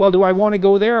 well, do I want to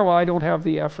go there? Well, I don't have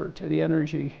the effort, the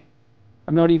energy.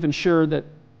 I'm not even sure that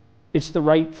it's the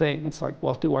right thing. It's like,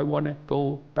 well, do I want to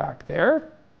go back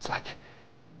there? It's like,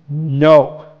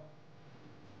 no,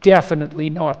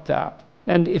 definitely not that.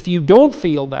 And if you don't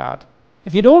feel that,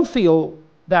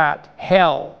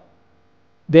 hell,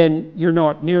 then you're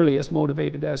not nearly as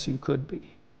motivated as you could be.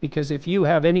 Because if you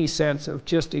have any sense of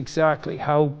just exactly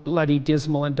how bloody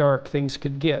dismal and dark things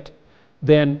could get,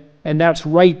 then, and that's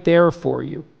right there for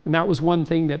you. And that was one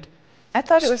thing that... I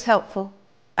thought it was helpful.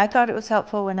 I thought it was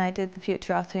helpful when I did the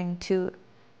future authoring to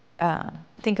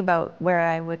think about where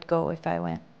I would go if I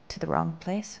went to the wrong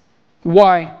place.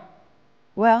 Why?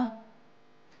 Well,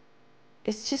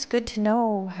 it's just good to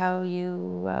know how you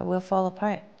will fall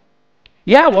apart.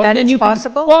 Yeah, well, that then it's you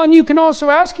possible. Well, and you can also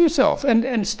ask yourself,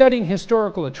 and studying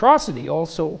historical atrocity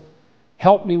also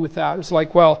helped me with that. It's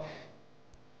like, well,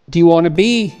 do you want to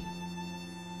be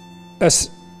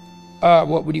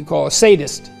what would you call a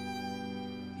sadist?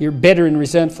 You're bitter and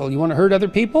resentful. You want to hurt other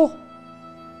people?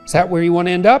 Is that where you want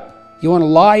to end up? You want to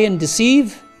lie and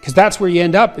deceive? Because that's where you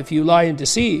end up if you lie and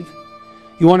deceive.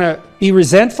 You want to be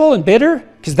resentful and bitter?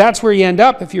 Because that's where you end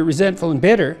up if you're resentful and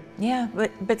bitter. Yeah,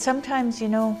 but sometimes, you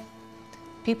know,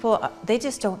 people, they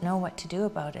just don't know what to do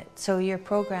about it. So your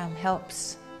program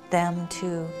helps them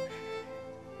to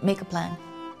make a plan.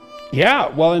 Yeah,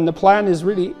 well, and the plan is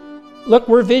really, look,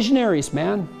 we're visionaries,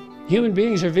 man. Human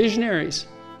beings are visionaries.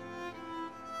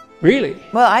 Really.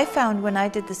 Well, I found when I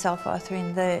did the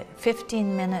self-authoring, the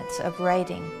 15 minutes of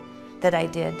writing that I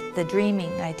did, the dreaming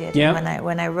I did, yeah.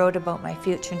 when I wrote about my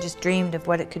future and just dreamed of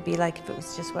what it could be like if it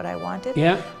was just what I wanted.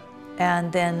 Yeah.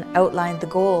 And then outlined the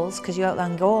goals, because you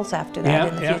outline goals after that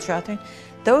in the future authoring.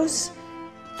 Those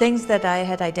things that I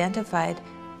had identified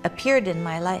appeared in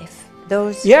my life.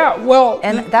 Those. Yeah, well.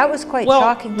 And that was quite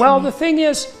shocking to me. Well, the thing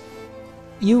is,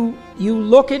 you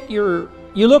look at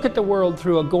the world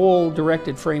through a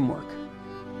goal-directed framework.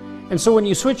 And so when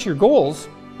you switch your goals,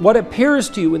 what appears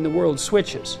to you in the world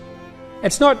switches.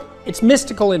 It's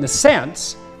mystical in a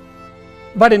sense,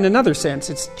 but in another sense,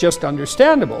 it's just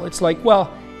understandable. It's like,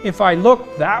 well, if I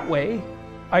look that way,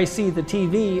 I see the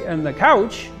TV and the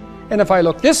couch, and if I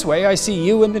look this way, I see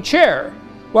you in the chair.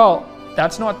 Well,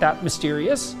 that's not that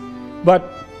mysterious, but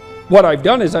what I've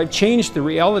done is I've changed the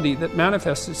reality that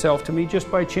manifests itself to me just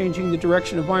by changing the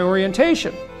direction of my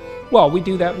orientation. Well, we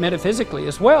do that metaphysically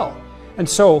as well. And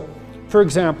so, for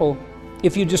example,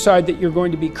 if you decide that you're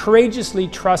going to be courageously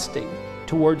trusting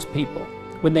towards people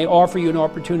when they offer you an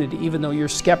opportunity, even though you're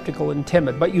skeptical and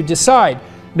timid, but you decide,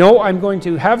 no, I'm going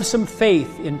to have some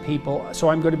faith in people, so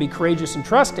I'm going to be courageous and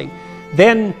trusting,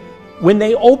 then when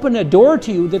they open a door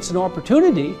to you that's an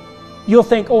opportunity, you'll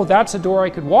think, oh, that's a door I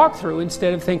could walk through,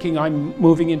 instead of thinking I'm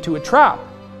moving into a trap.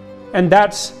 And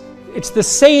it's the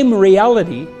same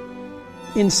reality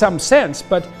in some sense,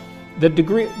 but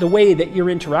the way that you're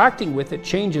interacting with it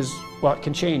changes. Well, it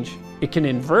can change. It can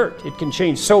invert. It can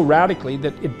change so radically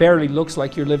that it barely looks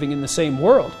like you're living in the same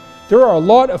world. There are a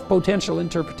lot of potential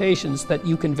interpretations that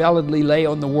you can validly lay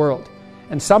on the world.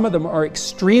 And some of them are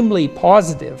extremely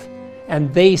positive,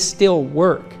 and they still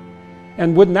work.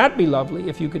 And wouldn't that be lovely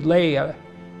if you could lay an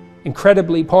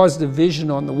incredibly positive vision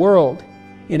on the world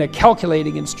in a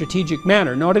calculating and strategic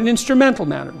manner, not an instrumental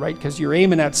manner, right? Because you're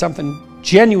aiming at something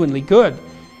genuinely good,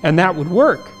 and that would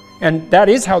work. And that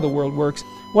is how the world works.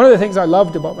 One of the things I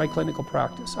loved about my clinical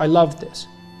practice, I loved this.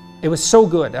 It was so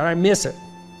good, and I miss it.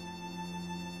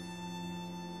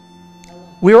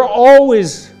 We were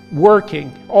always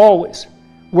working.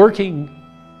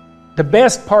 The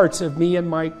best parts of me and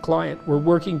my client were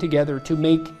working together to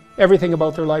make everything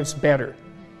about their lives better.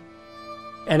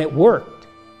 And it worked.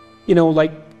 You know,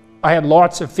 like I had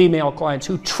lots of female clients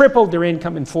who tripled their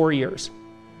income in 4 years.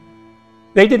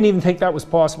 They didn't even think that was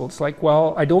possible. It's like,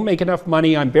 well, I don't make enough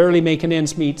money. I'm barely making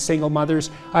ends meet, single mothers.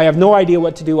 I have no idea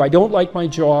what to do. I don't like my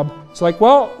job. It's like,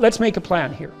 well, let's make a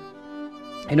plan here.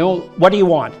 You know, what do you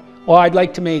want? Well, I'd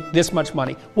like to make this much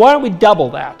money. Why don't we double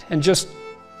that? And just,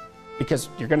 because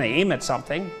you're going to aim at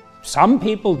something. Some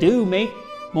people do make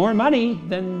more money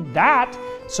than that,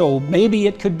 so maybe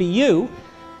it could be you.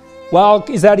 Well,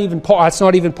 is that even possible? It's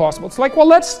not even possible. It's like, well,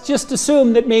 let's just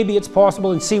assume that maybe it's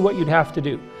possible and see what you'd have to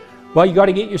do. Well, you got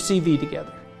to get your CV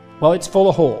together. Well, it's full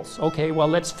of holes. Okay, well,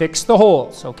 let's fix the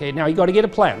holes. Okay, now you got to get a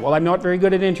plan. Well, I'm not very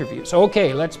good at interviews.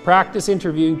 Okay, let's practice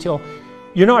interviewing till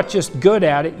you're not just good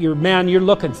at it, you're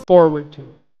looking forward to it.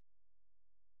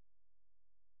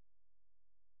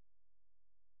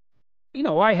 You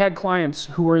know, I had clients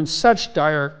who were in such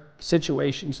dire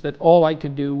situations that all I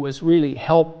could do was really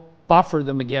help buffer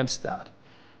them against that.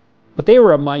 But they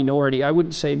were a minority. I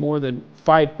wouldn't say more than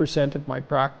 5% of my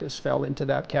practice fell into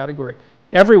that category.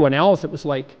 Everyone else, it was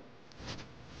like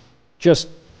just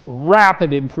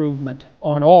rapid improvement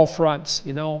on all fronts,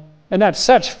 you know. And that's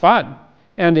such fun.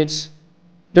 And it's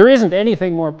There isn't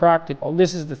anything more practical.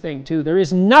 This is the thing, too. There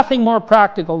is nothing more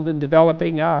practical than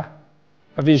developing a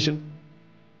vision.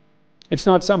 It's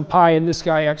not some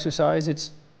pie-in-the-sky exercise.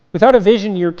 It's without a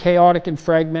vision, you're chaotic and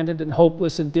fragmented and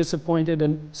hopeless and disappointed,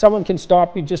 and someone can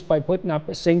stop you just by putting up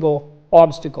a single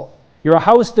obstacle. You're a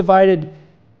house divided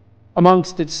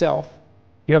amongst itself.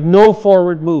 You have no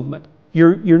forward movement.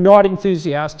 You're not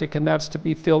enthusiastic, and that's to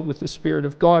be filled with the Spirit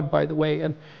of God, by the way.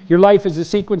 And your life is a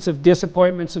sequence of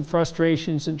disappointments and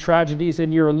frustrations and tragedies,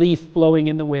 and you're a leaf blowing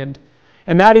in the wind.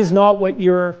 And that is not what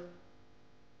you're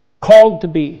called to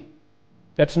be.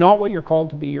 That's not what you're called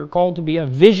to be. You're called to be a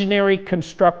visionary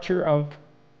constructor of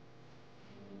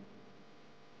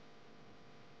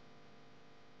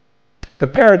the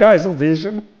paradisal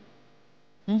vision.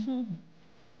 Mm-hmm.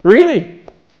 Really?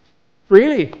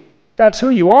 Really? That's who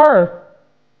you are.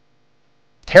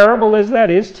 Terrible as that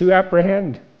is to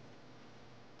apprehend.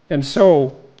 And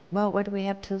so, well, what do we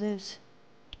have to lose?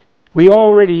 We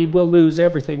already will lose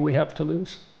everything we have to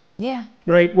lose. Yeah.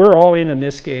 Right? We're all in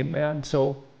this game, man.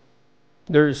 So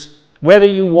there's, whether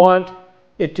you want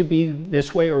it to be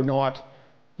this way or not,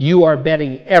 you are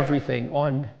betting everything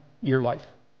on your life.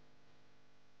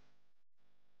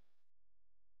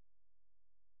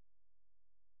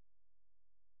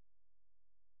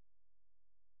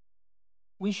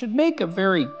 We should make a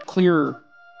very clear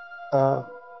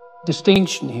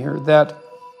distinction here that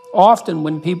often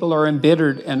when people are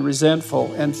embittered and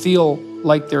resentful and feel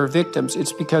like they're victims,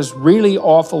 it's because really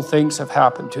awful things have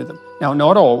happened to them. Now,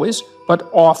 not always, but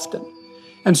often.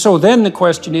 And so then the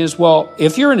question is, well,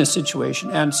 if you're in a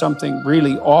situation and something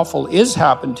really awful is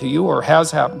happened to you or has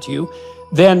happened to you,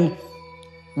 then,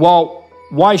 well,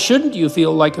 why shouldn't you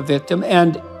feel like a victim?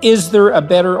 And is there a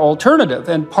better alternative?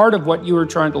 And part of what you were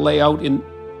trying to lay out in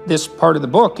this part of the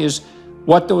book is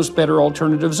what those better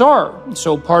alternatives are.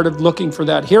 So part of looking for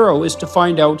that hero is to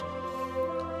find out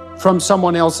from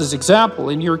someone else's example.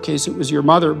 In your case, it was your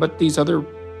mother, but these other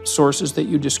sources that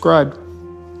you described,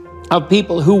 of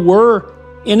people who were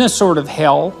in a sort of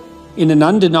hell, in an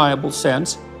undeniable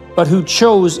sense, but who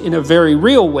chose in a very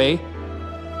real way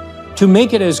to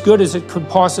make it as good as it could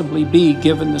possibly be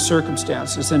given the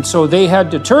circumstances. And so they had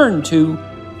to turn to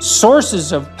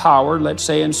sources of power, let's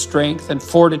say, and strength and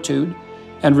fortitude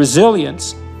and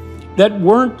resilience that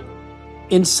weren't,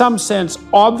 in some sense,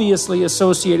 obviously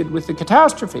associated with the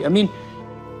catastrophe. I mean,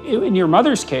 in your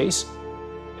mother's case,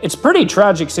 it's a pretty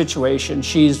tragic situation.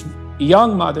 She's a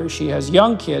young mother, she has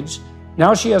young kids,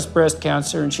 now she has breast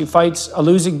cancer, and she fights a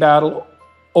losing battle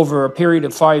over a period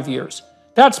of 5 years.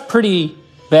 That's pretty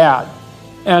bad.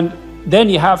 And then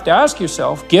you have to ask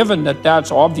yourself, given that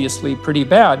that's obviously pretty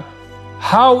bad,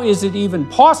 how is it even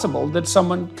possible that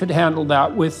someone could handle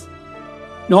that with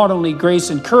not only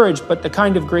grace and courage, but the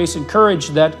kind of grace and courage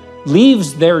that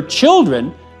leaves their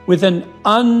children with an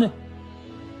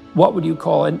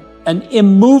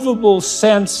immovable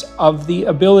sense of the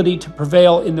ability to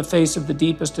prevail in the face of the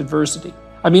deepest adversity.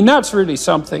 I mean, that's really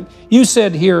something. You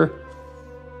said here,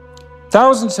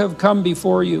 thousands have come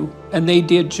before you and they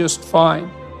did just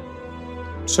fine.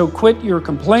 So quit your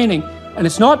complaining. And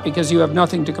it's not because you have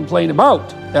nothing to complain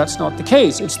about. That's not the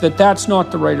case. It's that that's not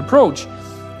the right approach.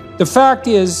 The fact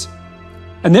is,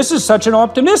 and this is such an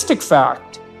optimistic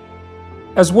fact,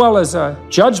 as well as a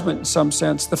judgment in some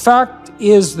sense, the fact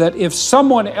is that if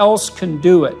someone else can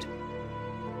do it,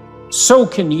 so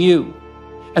can you.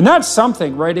 And that's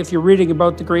something, right? If you're reading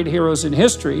about the great heroes in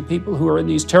history, people who are in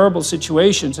these terrible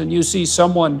situations, and you see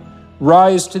someone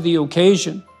rise to the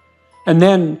occasion, and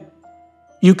then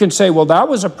you can say, well, that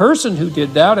was a person who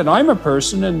did that, and I'm a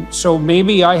person, and so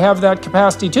maybe I have that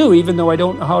capacity too, even though I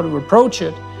don't know how to approach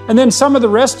it. And then some of the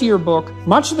rest of your book,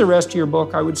 much of the rest of your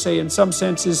book, I would say in some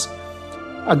sense is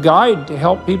a guide to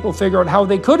help people figure out how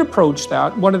they could approach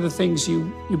that. One of the things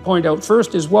you point out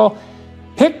first is, well,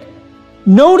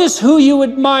 notice who you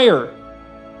admire.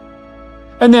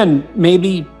 And then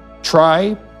maybe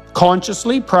try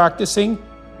consciously practicing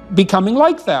becoming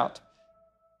like that.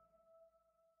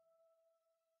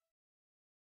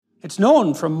 It's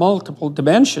known from multiple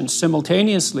dimensions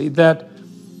simultaneously that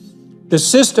the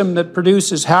system that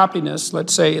produces happiness,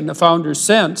 let's say in the founder's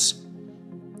sense,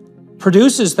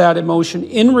 produces that emotion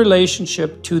in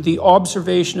relationship to the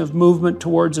observation of movement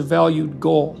towards a valued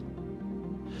goal.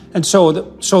 And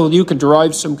so you can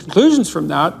derive some conclusions from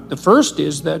that. The first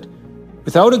is that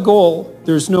without a goal,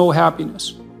 there's no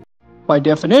happiness, by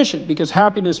definition, because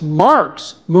happiness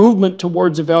marks movement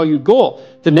towards a valued goal.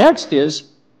 The next is,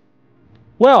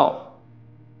 well,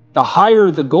 the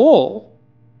higher the goal,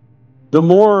 the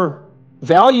more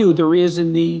value there is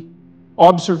in the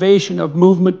observation of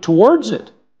movement towards it.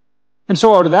 And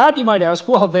so out of that, you might ask,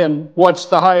 well, then what's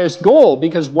the highest goal?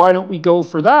 Because why don't we go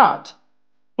for that?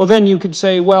 Well, then you could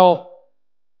say, well,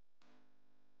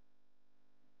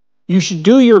 you should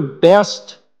do your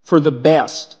best for the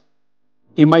best.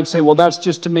 You might say, well, that's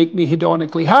just to make me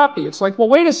hedonically happy. It's like, well,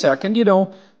 wait a second, you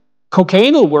know,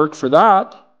 cocaine will work for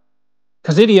that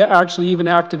because it actually even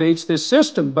activates this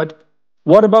system. But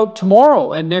what about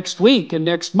tomorrow and next week and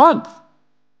next month?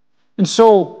 And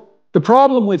so the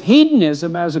problem with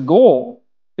hedonism as a goal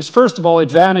is, first of all, it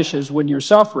vanishes when you're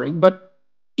suffering. But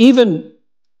even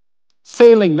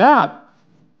failing that,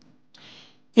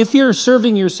 if you're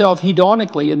serving yourself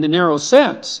hedonically in the narrow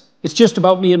sense, it's just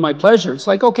about me and my pleasure. It's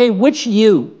like, okay, which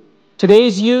you?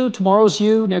 Today's you, tomorrow's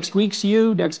you, next week's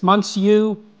you, next month's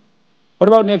you. What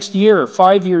about next year,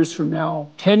 5 years from now,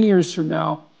 10 years from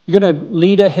now? You're going to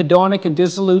lead a hedonic and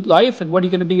dissolute life, and what are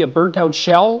you going to be, a burnt-out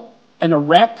shell and a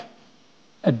wreck,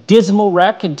 a dismal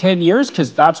wreck in 10 years?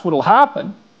 Because that's what will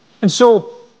happen. And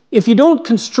so if you don't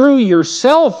construe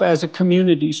yourself as a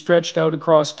community stretched out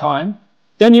across time,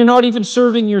 then you're not even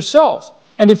serving yourself.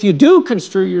 And if you do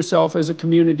construe yourself as a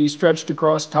community stretched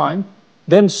across time,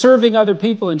 then serving other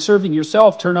people and serving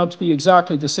yourself turn out to be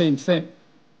exactly the same thing.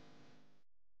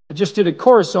 I just did a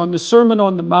course on the Sermon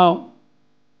on the Mount,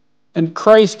 and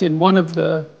Christ, in one of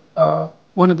the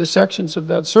sections of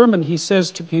that sermon, he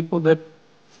says to people that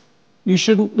you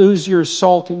shouldn't lose your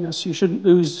saltiness, you shouldn't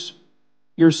lose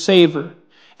your savor.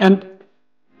 And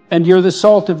you're the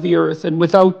salt of the earth, and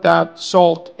without that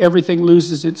salt, everything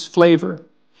loses its flavor.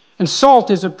 And salt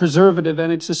is a preservative,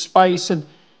 and it's a spice, and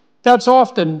that's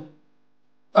often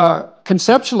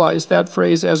conceptualized, that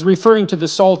phrase, as referring to the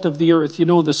salt of the earth, you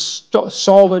know, the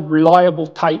solid, reliable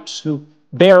types who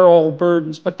bear all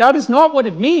burdens. But that is not what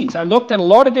it means. I looked at a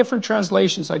lot of different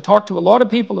translations. I talked to a lot of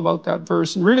people about that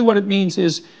verse, and really what it means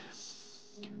is,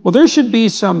 well, there should be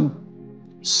some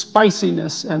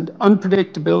spiciness and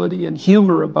unpredictability and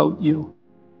humor about you.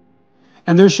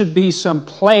 And there should be some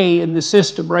play in the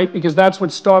system, right? Because that's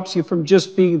what stops you from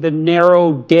just being the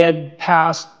narrow, dead,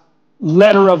 past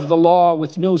letter of the law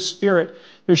with no spirit.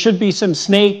 There should be some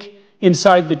snake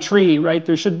inside the tree, right?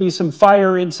 There should be some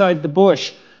fire inside the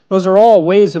bush. Those are all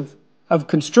ways of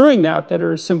construing that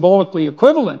are symbolically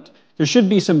equivalent. There should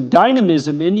be some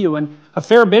dynamism in you, and a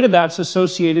fair bit of that's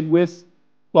associated with,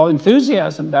 well,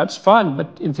 enthusiasm. That's fun, but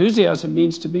enthusiasm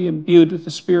means to be imbued with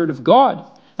the Spirit of God.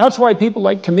 That's why people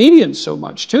like comedians so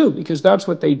much too, because that's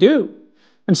what they do.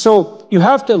 And so you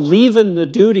have to leaven the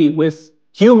duty with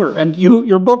humor. And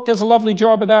your book does a lovely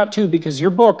job of that too, because your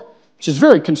book, which is a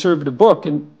very conservative book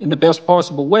in the best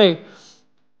possible way,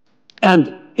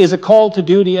 and is a call to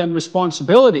duty and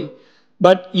responsibility,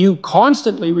 but you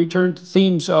constantly return to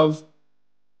themes of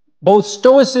both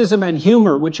stoicism and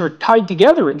humor, which are tied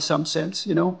together in some sense,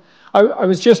 you know. I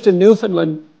was just in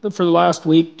Newfoundland for the last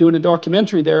week doing a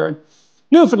documentary there, and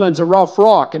Newfoundland's a rough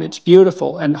rock, and it's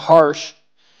beautiful and harsh.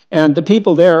 And the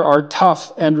people there are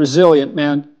tough and resilient,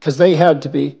 man, because they had to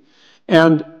be.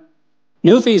 And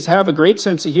Newfies have a great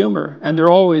sense of humor, and they're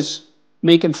always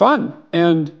making fun.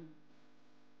 And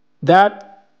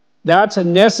that's a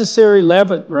necessary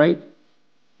leaven, right?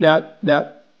 That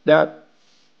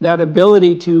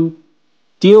ability to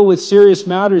deal with serious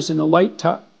matters with a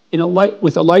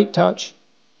light touch.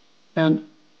 And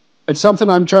it's something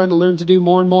I'm trying to learn to do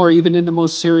more and more, even in the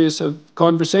most serious of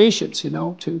conversations, you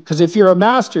know, because if you're a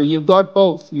master, you've got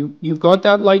both. You've got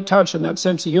that light touch and that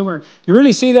sense of humor. You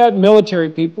really see that in military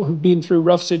people who've been through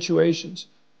rough situations.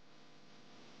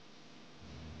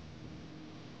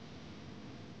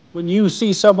 When you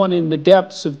see someone in the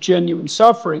depths of genuine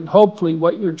suffering, hopefully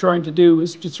what you're trying to do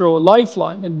is to throw a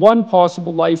lifeline. And one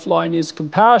possible lifeline is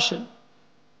compassion.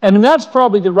 And that's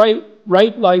probably the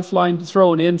right lifeline to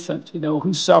throw an infant, you know,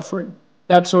 who's suffering.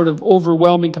 That sort of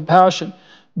overwhelming compassion.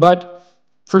 But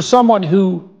for someone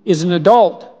who is an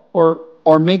adult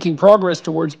or making progress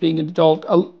towards being an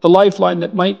adult, the lifeline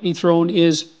that might be thrown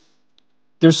is,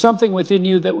 there's something within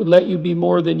you that would let you be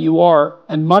more than you are,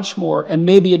 and much more, and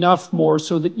maybe enough more,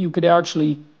 so that you could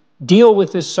actually deal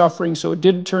with this suffering so it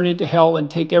didn't turn into hell and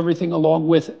take everything along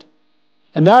with it.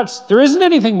 And there isn't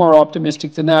anything more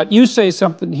optimistic than that. You say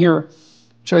something here,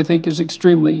 which I think is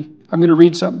extremely, I'm going to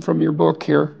read something from your book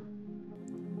here.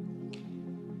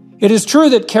 It is true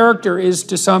that character is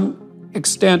to some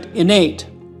extent innate.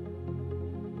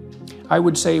 I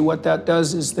would say what that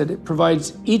does is that it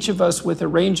provides each of us with a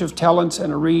range of talents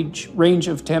and a range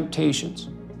of temptations.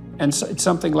 And so it's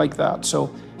something like that.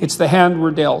 So it's the hand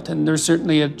we're dealt, and there's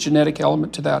certainly a genetic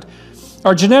element to that.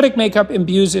 Our genetic makeup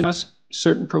imbues in us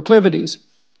certain proclivities.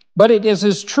 But it is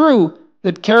as true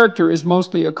that character is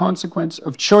mostly a consequence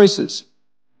of choices.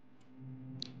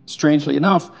 strangely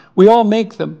enough, we all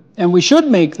make them, and we should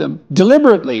make them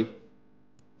deliberately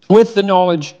with the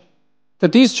knowledge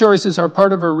that these choices are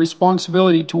part of our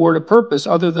responsibility toward a purpose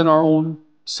other than our own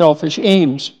selfish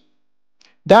aims.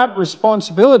 That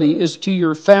responsibility is to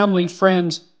your family,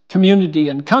 friends, community,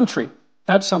 and country.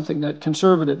 That's something that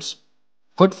conservatives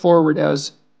put forward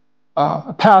as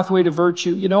a pathway to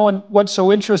virtue. You know, and what's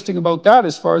so interesting about that,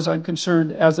 as far as I'm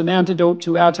concerned, as an antidote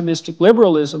to atomistic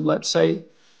liberalism, let's say,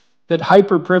 that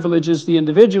hyper-privileges the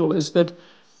individual, is that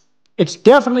it's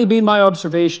definitely been my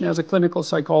observation as a clinical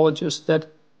psychologist that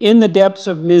in the depths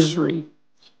of misery,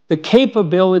 the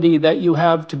capability that you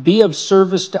have to be of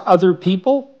service to other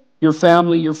people, your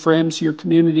family, your friends, your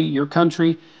community, your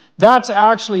country, that's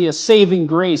actually a saving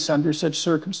grace under such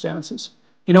circumstances.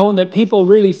 You know, and that people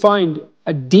really find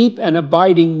a deep and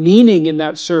abiding meaning in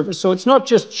that service. So it's not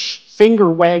just finger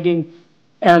wagging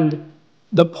and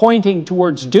the pointing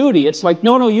towards duty. It's like,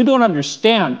 no, you don't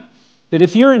understand that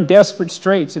if you're in desperate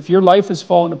straits, if your life has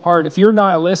fallen apart, if you're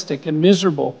nihilistic and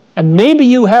miserable, and maybe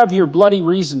you have your bloody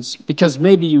reasons, because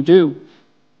maybe you do,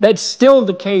 that's still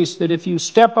the case that if you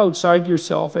step outside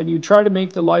yourself and you try to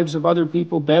make the lives of other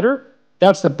people better,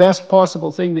 that's the best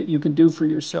possible thing that you can do for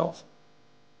yourself.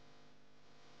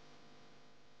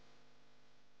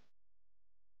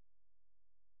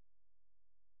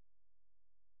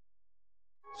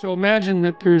 So imagine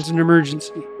that there's an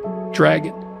emergency.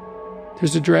 Dragon.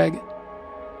 There's a dragon.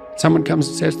 Someone comes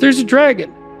and says, there's a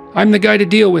dragon. I'm the guy to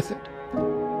deal with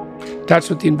it. That's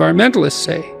what the environmentalists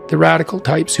say, the radical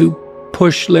types who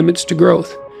push limits to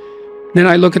growth. Then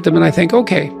I look at them and I think,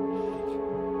 okay,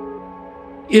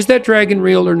 is that dragon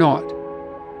real or not?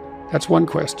 That's one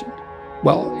question.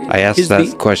 Well, I ask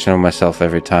that question of myself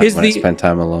every time when I spend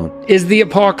time alone. Is the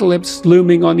apocalypse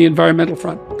looming on the environmental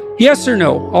front? Yes or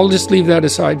no? I'll just leave that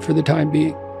aside for the time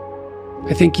being.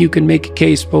 I think you can make a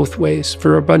case both ways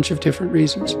for a bunch of different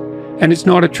reasons. And it's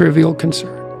not a trivial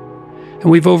concern.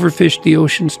 And we've overfished the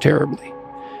oceans terribly.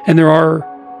 And there are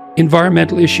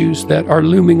environmental issues that are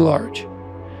looming large.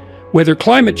 Whether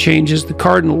climate change is the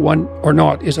cardinal one or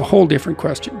not is a whole different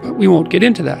question, but we won't get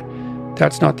into that.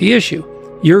 That's not the issue.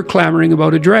 You're clamoring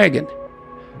about a dragon.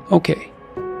 Okay.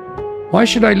 Why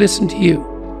should I listen to you?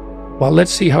 Well,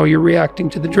 let's see how you're reacting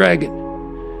to the dragon.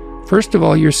 First of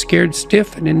all, you're scared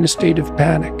stiff and in a state of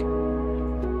panic.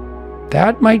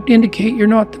 That might indicate you're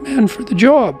not the man for the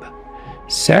job.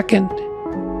 Second,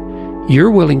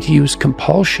 you're willing to use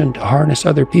compulsion to harness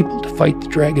other people to fight the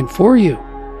dragon for you.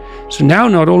 So now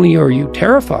not only are you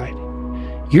terrified,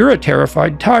 you're a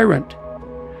terrified tyrant.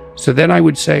 So then I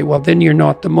would say, well, then you're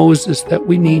not the Moses that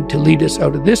we need to lead us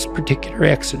out of this particular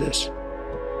exodus.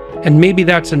 And maybe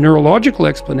that's a neurological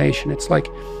explanation. It's like,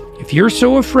 if you're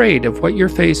so afraid of what you're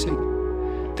facing,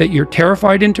 that you're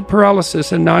terrified into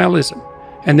paralysis and nihilism,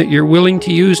 and that you're willing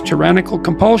to use tyrannical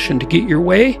compulsion to get your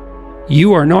way,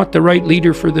 you are not the right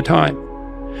leader for the time.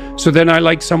 So then I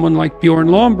like someone like Bjorn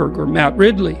Lomborg or Matt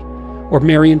Ridley or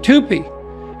Marion Tupy,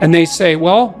 and they say,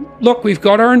 well, look, we've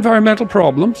got our environmental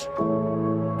problems,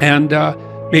 and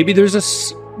maybe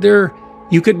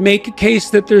you could make a case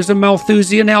that there's a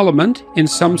Malthusian element in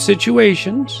some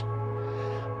situations,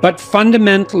 but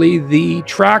fundamentally the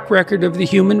track record of the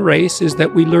human race is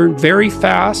that we learn very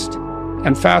fast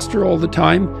and faster all the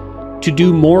time to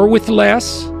do more with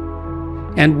less,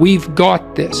 and we've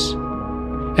got this.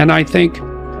 And I think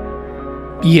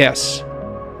yes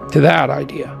to that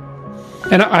idea.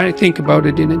 And I think about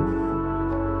it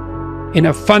in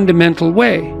a fundamental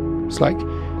way. It's like,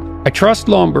 I trust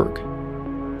Lomborg,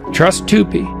 trust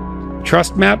Tupy,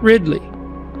 trust Matt Ridley.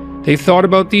 They've thought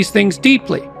about these things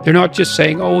deeply. They're not just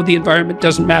saying, oh, the environment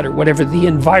doesn't matter, whatever the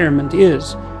environment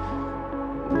is.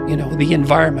 You know, the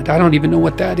environment. I don't even know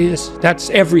what that is. That's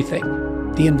everything.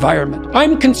 The environment.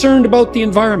 I'm concerned about the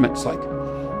environment. It's like,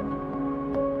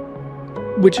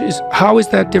 how is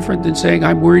that different than saying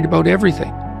I'm worried about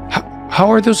everything? How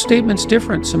are those statements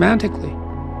different semantically?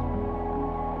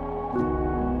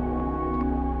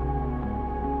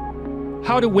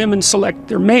 How do women select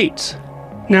their mates?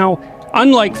 Now,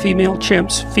 unlike female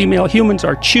chimps, female humans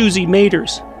are choosy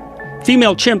maters.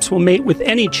 Female chimps will mate with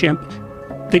any chimp.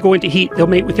 They go into heat, they'll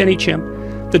mate with any chimp.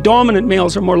 The dominant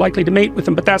males are more likely to mate with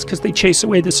them, but that's because they chase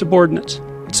away the subordinates.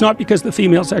 It's not because the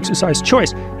females exercise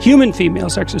choice. Human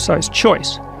females exercise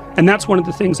choice. And that's one of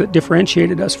the things that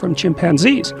differentiated us from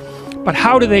chimpanzees. But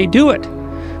how do they do it?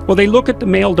 Well, they look at the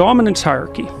male dominance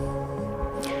hierarchy.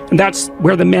 And that's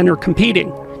where the men are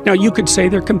competing. Now, you could say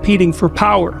they're competing for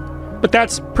power, but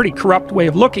that's a pretty corrupt way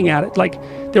of looking at it. Like,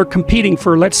 they're competing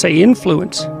for, let's say,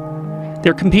 influence.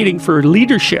 They're competing for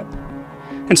leadership.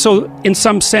 And so, in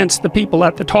some sense, the people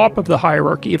at the top of the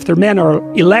hierarchy, if their men are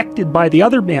elected by the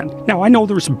other men, now I know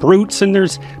there's brutes and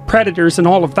there's predators and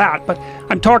all of that, but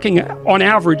I'm talking on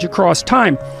average across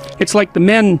time. It's like the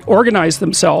men organize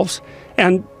themselves,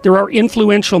 and there are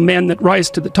influential men that rise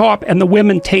to the top, and the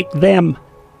women take them.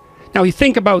 Now you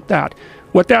think about that.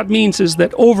 What that means is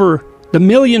that over the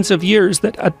millions of years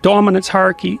that a dominance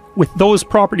hierarchy with those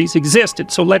properties existed,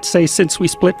 so let's say since we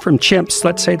split from chimps,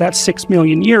 let's say that's 6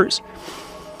 million years,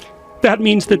 that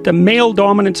means that the male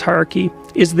dominance hierarchy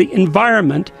is the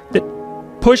environment that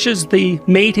pushes the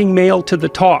mating male to the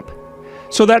top.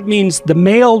 So that means the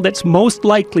male that's most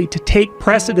likely to take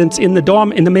precedence in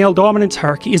the male dominance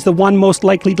hierarchy is the one most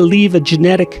likely to leave a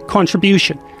genetic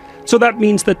contribution. So that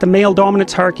means that the male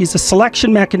dominance hierarchy is a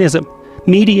selection mechanism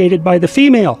mediated by the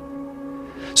female.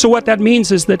 So what that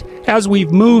means is that as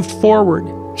we've moved forward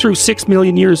through 6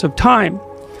 million years of time,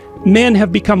 men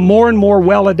have become more and more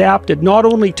well adapted not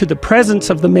only to the presence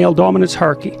of the male dominance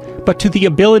hierarchy, but to the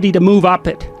ability to move up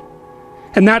it.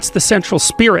 And that's the central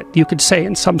spirit, you could say,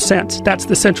 in some sense. That's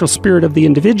the central spirit of the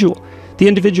individual. The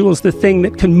individual is the thing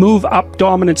that can move up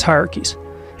dominance hierarchies.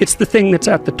 It's the thing that's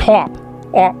at the top.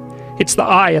 It's the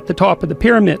eye at the top of the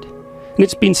pyramid. And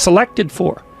it's been selected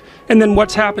for. And then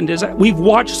what's happened is that we've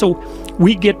watched, so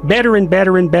we get better and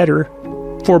better and better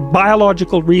for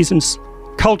biological reasons,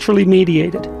 culturally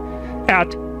mediated,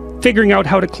 at figuring out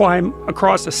how to climb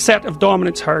across a set of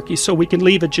dominance hierarchies so we can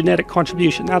leave a genetic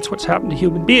contribution. That's what's happened to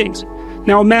human beings.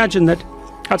 Now imagine that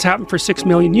that's happened for 6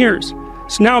 million years.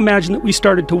 So now imagine that we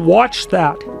started to watch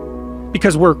that,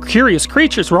 because we're curious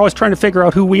creatures. We're always trying to figure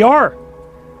out who we are.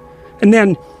 And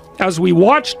then as we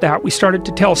watched that, we started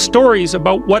to tell stories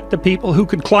about what the people who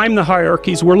could climb the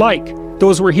hierarchies were like.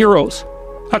 Those were heroes.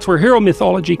 That's where hero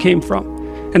mythology came from.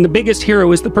 And the biggest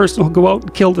hero is the person who'll go out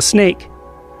and kill the snake.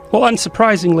 Well,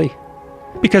 unsurprisingly,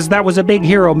 because that was a big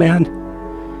hero, man.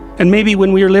 And maybe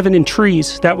when we were living in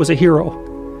trees, that was a hero.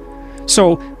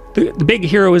 So the big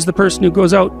hero is the person who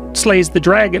goes out, slays the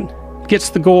dragon, gets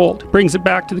the gold, brings it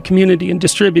back to the community and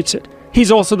distributes it. He's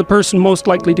also the person most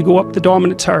likely to go up the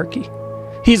dominance hierarchy.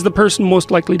 He's the person most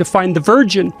likely to find the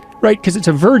virgin, right? Because it's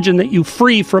a virgin that you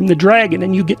free from the dragon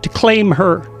and you get to claim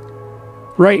her,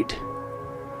 right?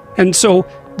 And so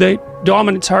the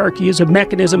dominance hierarchy is a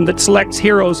mechanism that selects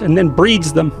heroes and then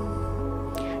breeds them.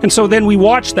 And so then we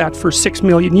watch that for 6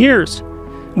 million years.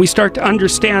 We start to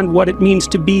understand what it means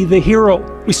to be the hero.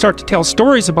 We start to tell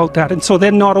stories about that. And so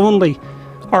then not only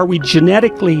are we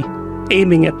genetically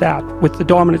aiming at that with the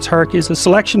dominance hierarchy as a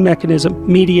selection mechanism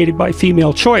mediated by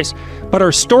female choice, but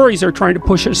our stories are trying to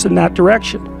push us in that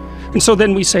direction. And so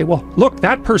then we say, well, look,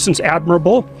 that person's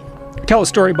admirable. Tell a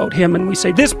story about him. And we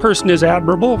say, this person is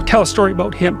admirable. Tell a story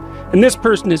about him. And this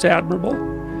person is admirable.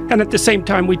 And at the same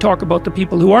time, we talk about the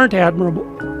people who aren't admirable.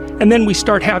 And then we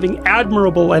start having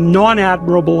admirable and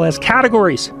non-admirable as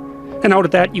categories. And out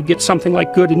of that, you get something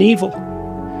like good and evil.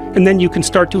 And then you can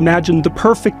start to imagine the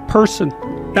perfect person.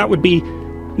 That would be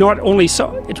not only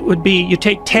so, it would be you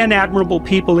take 10 admirable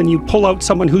people and you pull out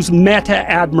someone who's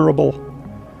meta-admirable.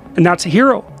 And that's a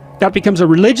hero. That becomes a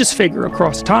religious figure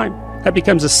across time. That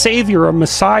becomes a savior or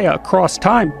messiah across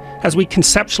time as we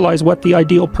conceptualize what the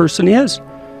ideal person is.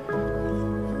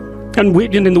 And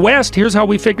in the West, here's how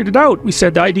we figured it out. We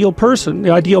said the ideal person,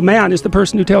 the ideal man, is the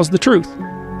person who tells the truth.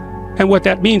 And what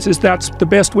that means is that's the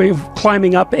best way of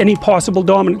climbing up any possible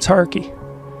dominance hierarchy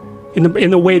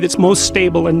in the way that's most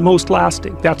stable and most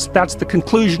lasting. That's the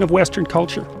conclusion of Western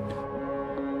culture.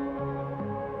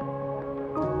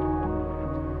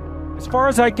 As far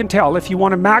as I can tell, if you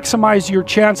want to maximize your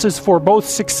chances for both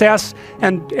success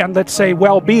and let's say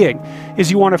well-being, is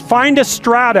you want to find a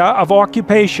strata of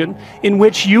occupation in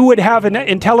which you would have an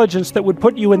intelligence that would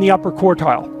put you in the upper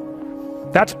quartile.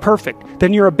 That's perfect.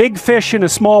 Then you're a big fish in a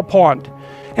small pond.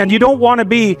 And you don't want to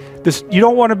be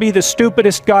the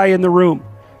stupidest guy in the room.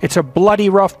 It's a bloody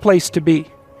rough place to be.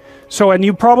 So, and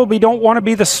you probably don't want to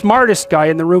be the smartest guy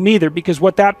in the room either, because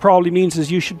what that probably means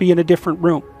is you should be in a different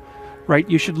room. Right?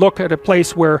 You should look at a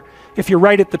place where, if you're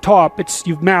right at the top,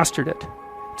 you've mastered it.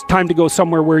 It's time to go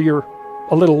somewhere where you're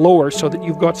a little lower so that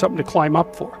you've got something to climb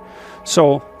up for.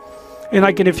 So, and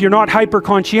if you're not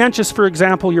hyper-conscientious, for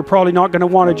example, you're probably not going to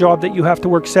want a job that you have to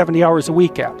work 70 hours a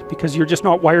week at, because you're just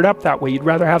not wired up that way. You'd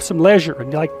rather have some leisure,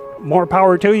 and like, more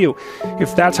power to you.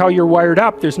 If that's how you're wired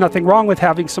up, there's nothing wrong with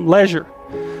having some leisure.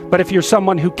 But if you're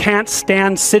someone who can't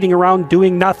stand sitting around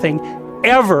doing nothing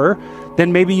ever,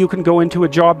 then maybe you can go into a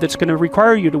job that's going to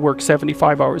require you to work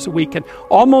 75 hours a week. And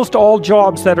almost all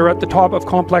jobs that are at the top of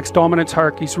complex dominance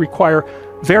hierarchies require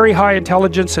very high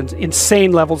intelligence and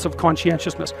insane levels of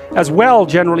conscientiousness, as well,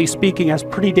 generally speaking, as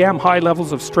pretty damn high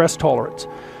levels of stress tolerance.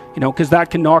 you know, because that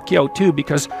can knock you out too,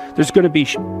 because there's going to be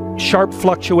sharp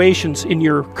fluctuations in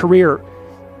your career,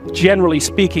 generally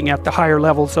speaking, at the higher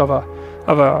levels of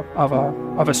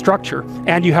a structure,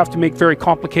 and you have to make very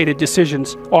complicated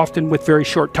decisions, often with very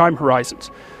short time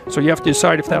horizons. So you have to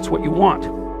decide if that's what you want.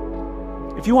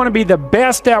 If you want to be the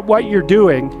best at what you're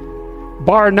doing,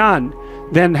 bar none,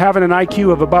 then having an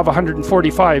IQ of above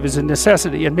 145 is a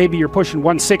necessity, and maybe you're pushing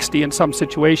 160 in some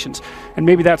situations, and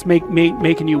maybe that's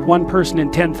making you one person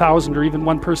in 10,000 or even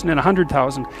one person in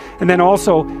 100,000. And then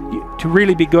also, to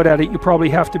really be good at it, you probably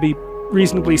have to be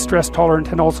reasonably stress tolerant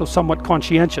and also somewhat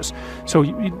conscientious. So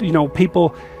you know,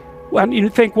 people, and you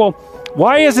think, well,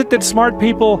 why is it that smart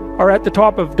people are at the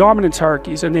top of dominance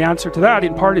hierarchies? And the answer to that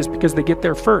in part is because they get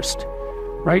there first,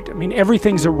 right? I mean,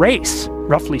 everything's a race,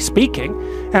 roughly speaking,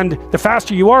 and the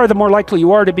faster you are, the more likely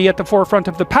you are to be at the forefront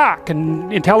of the pack.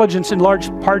 And intelligence in large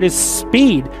part is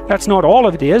speed. That's not all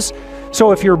of it is.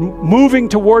 So if you're moving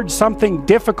towards something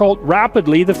difficult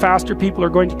rapidly, the faster people are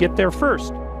going to get there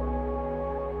first.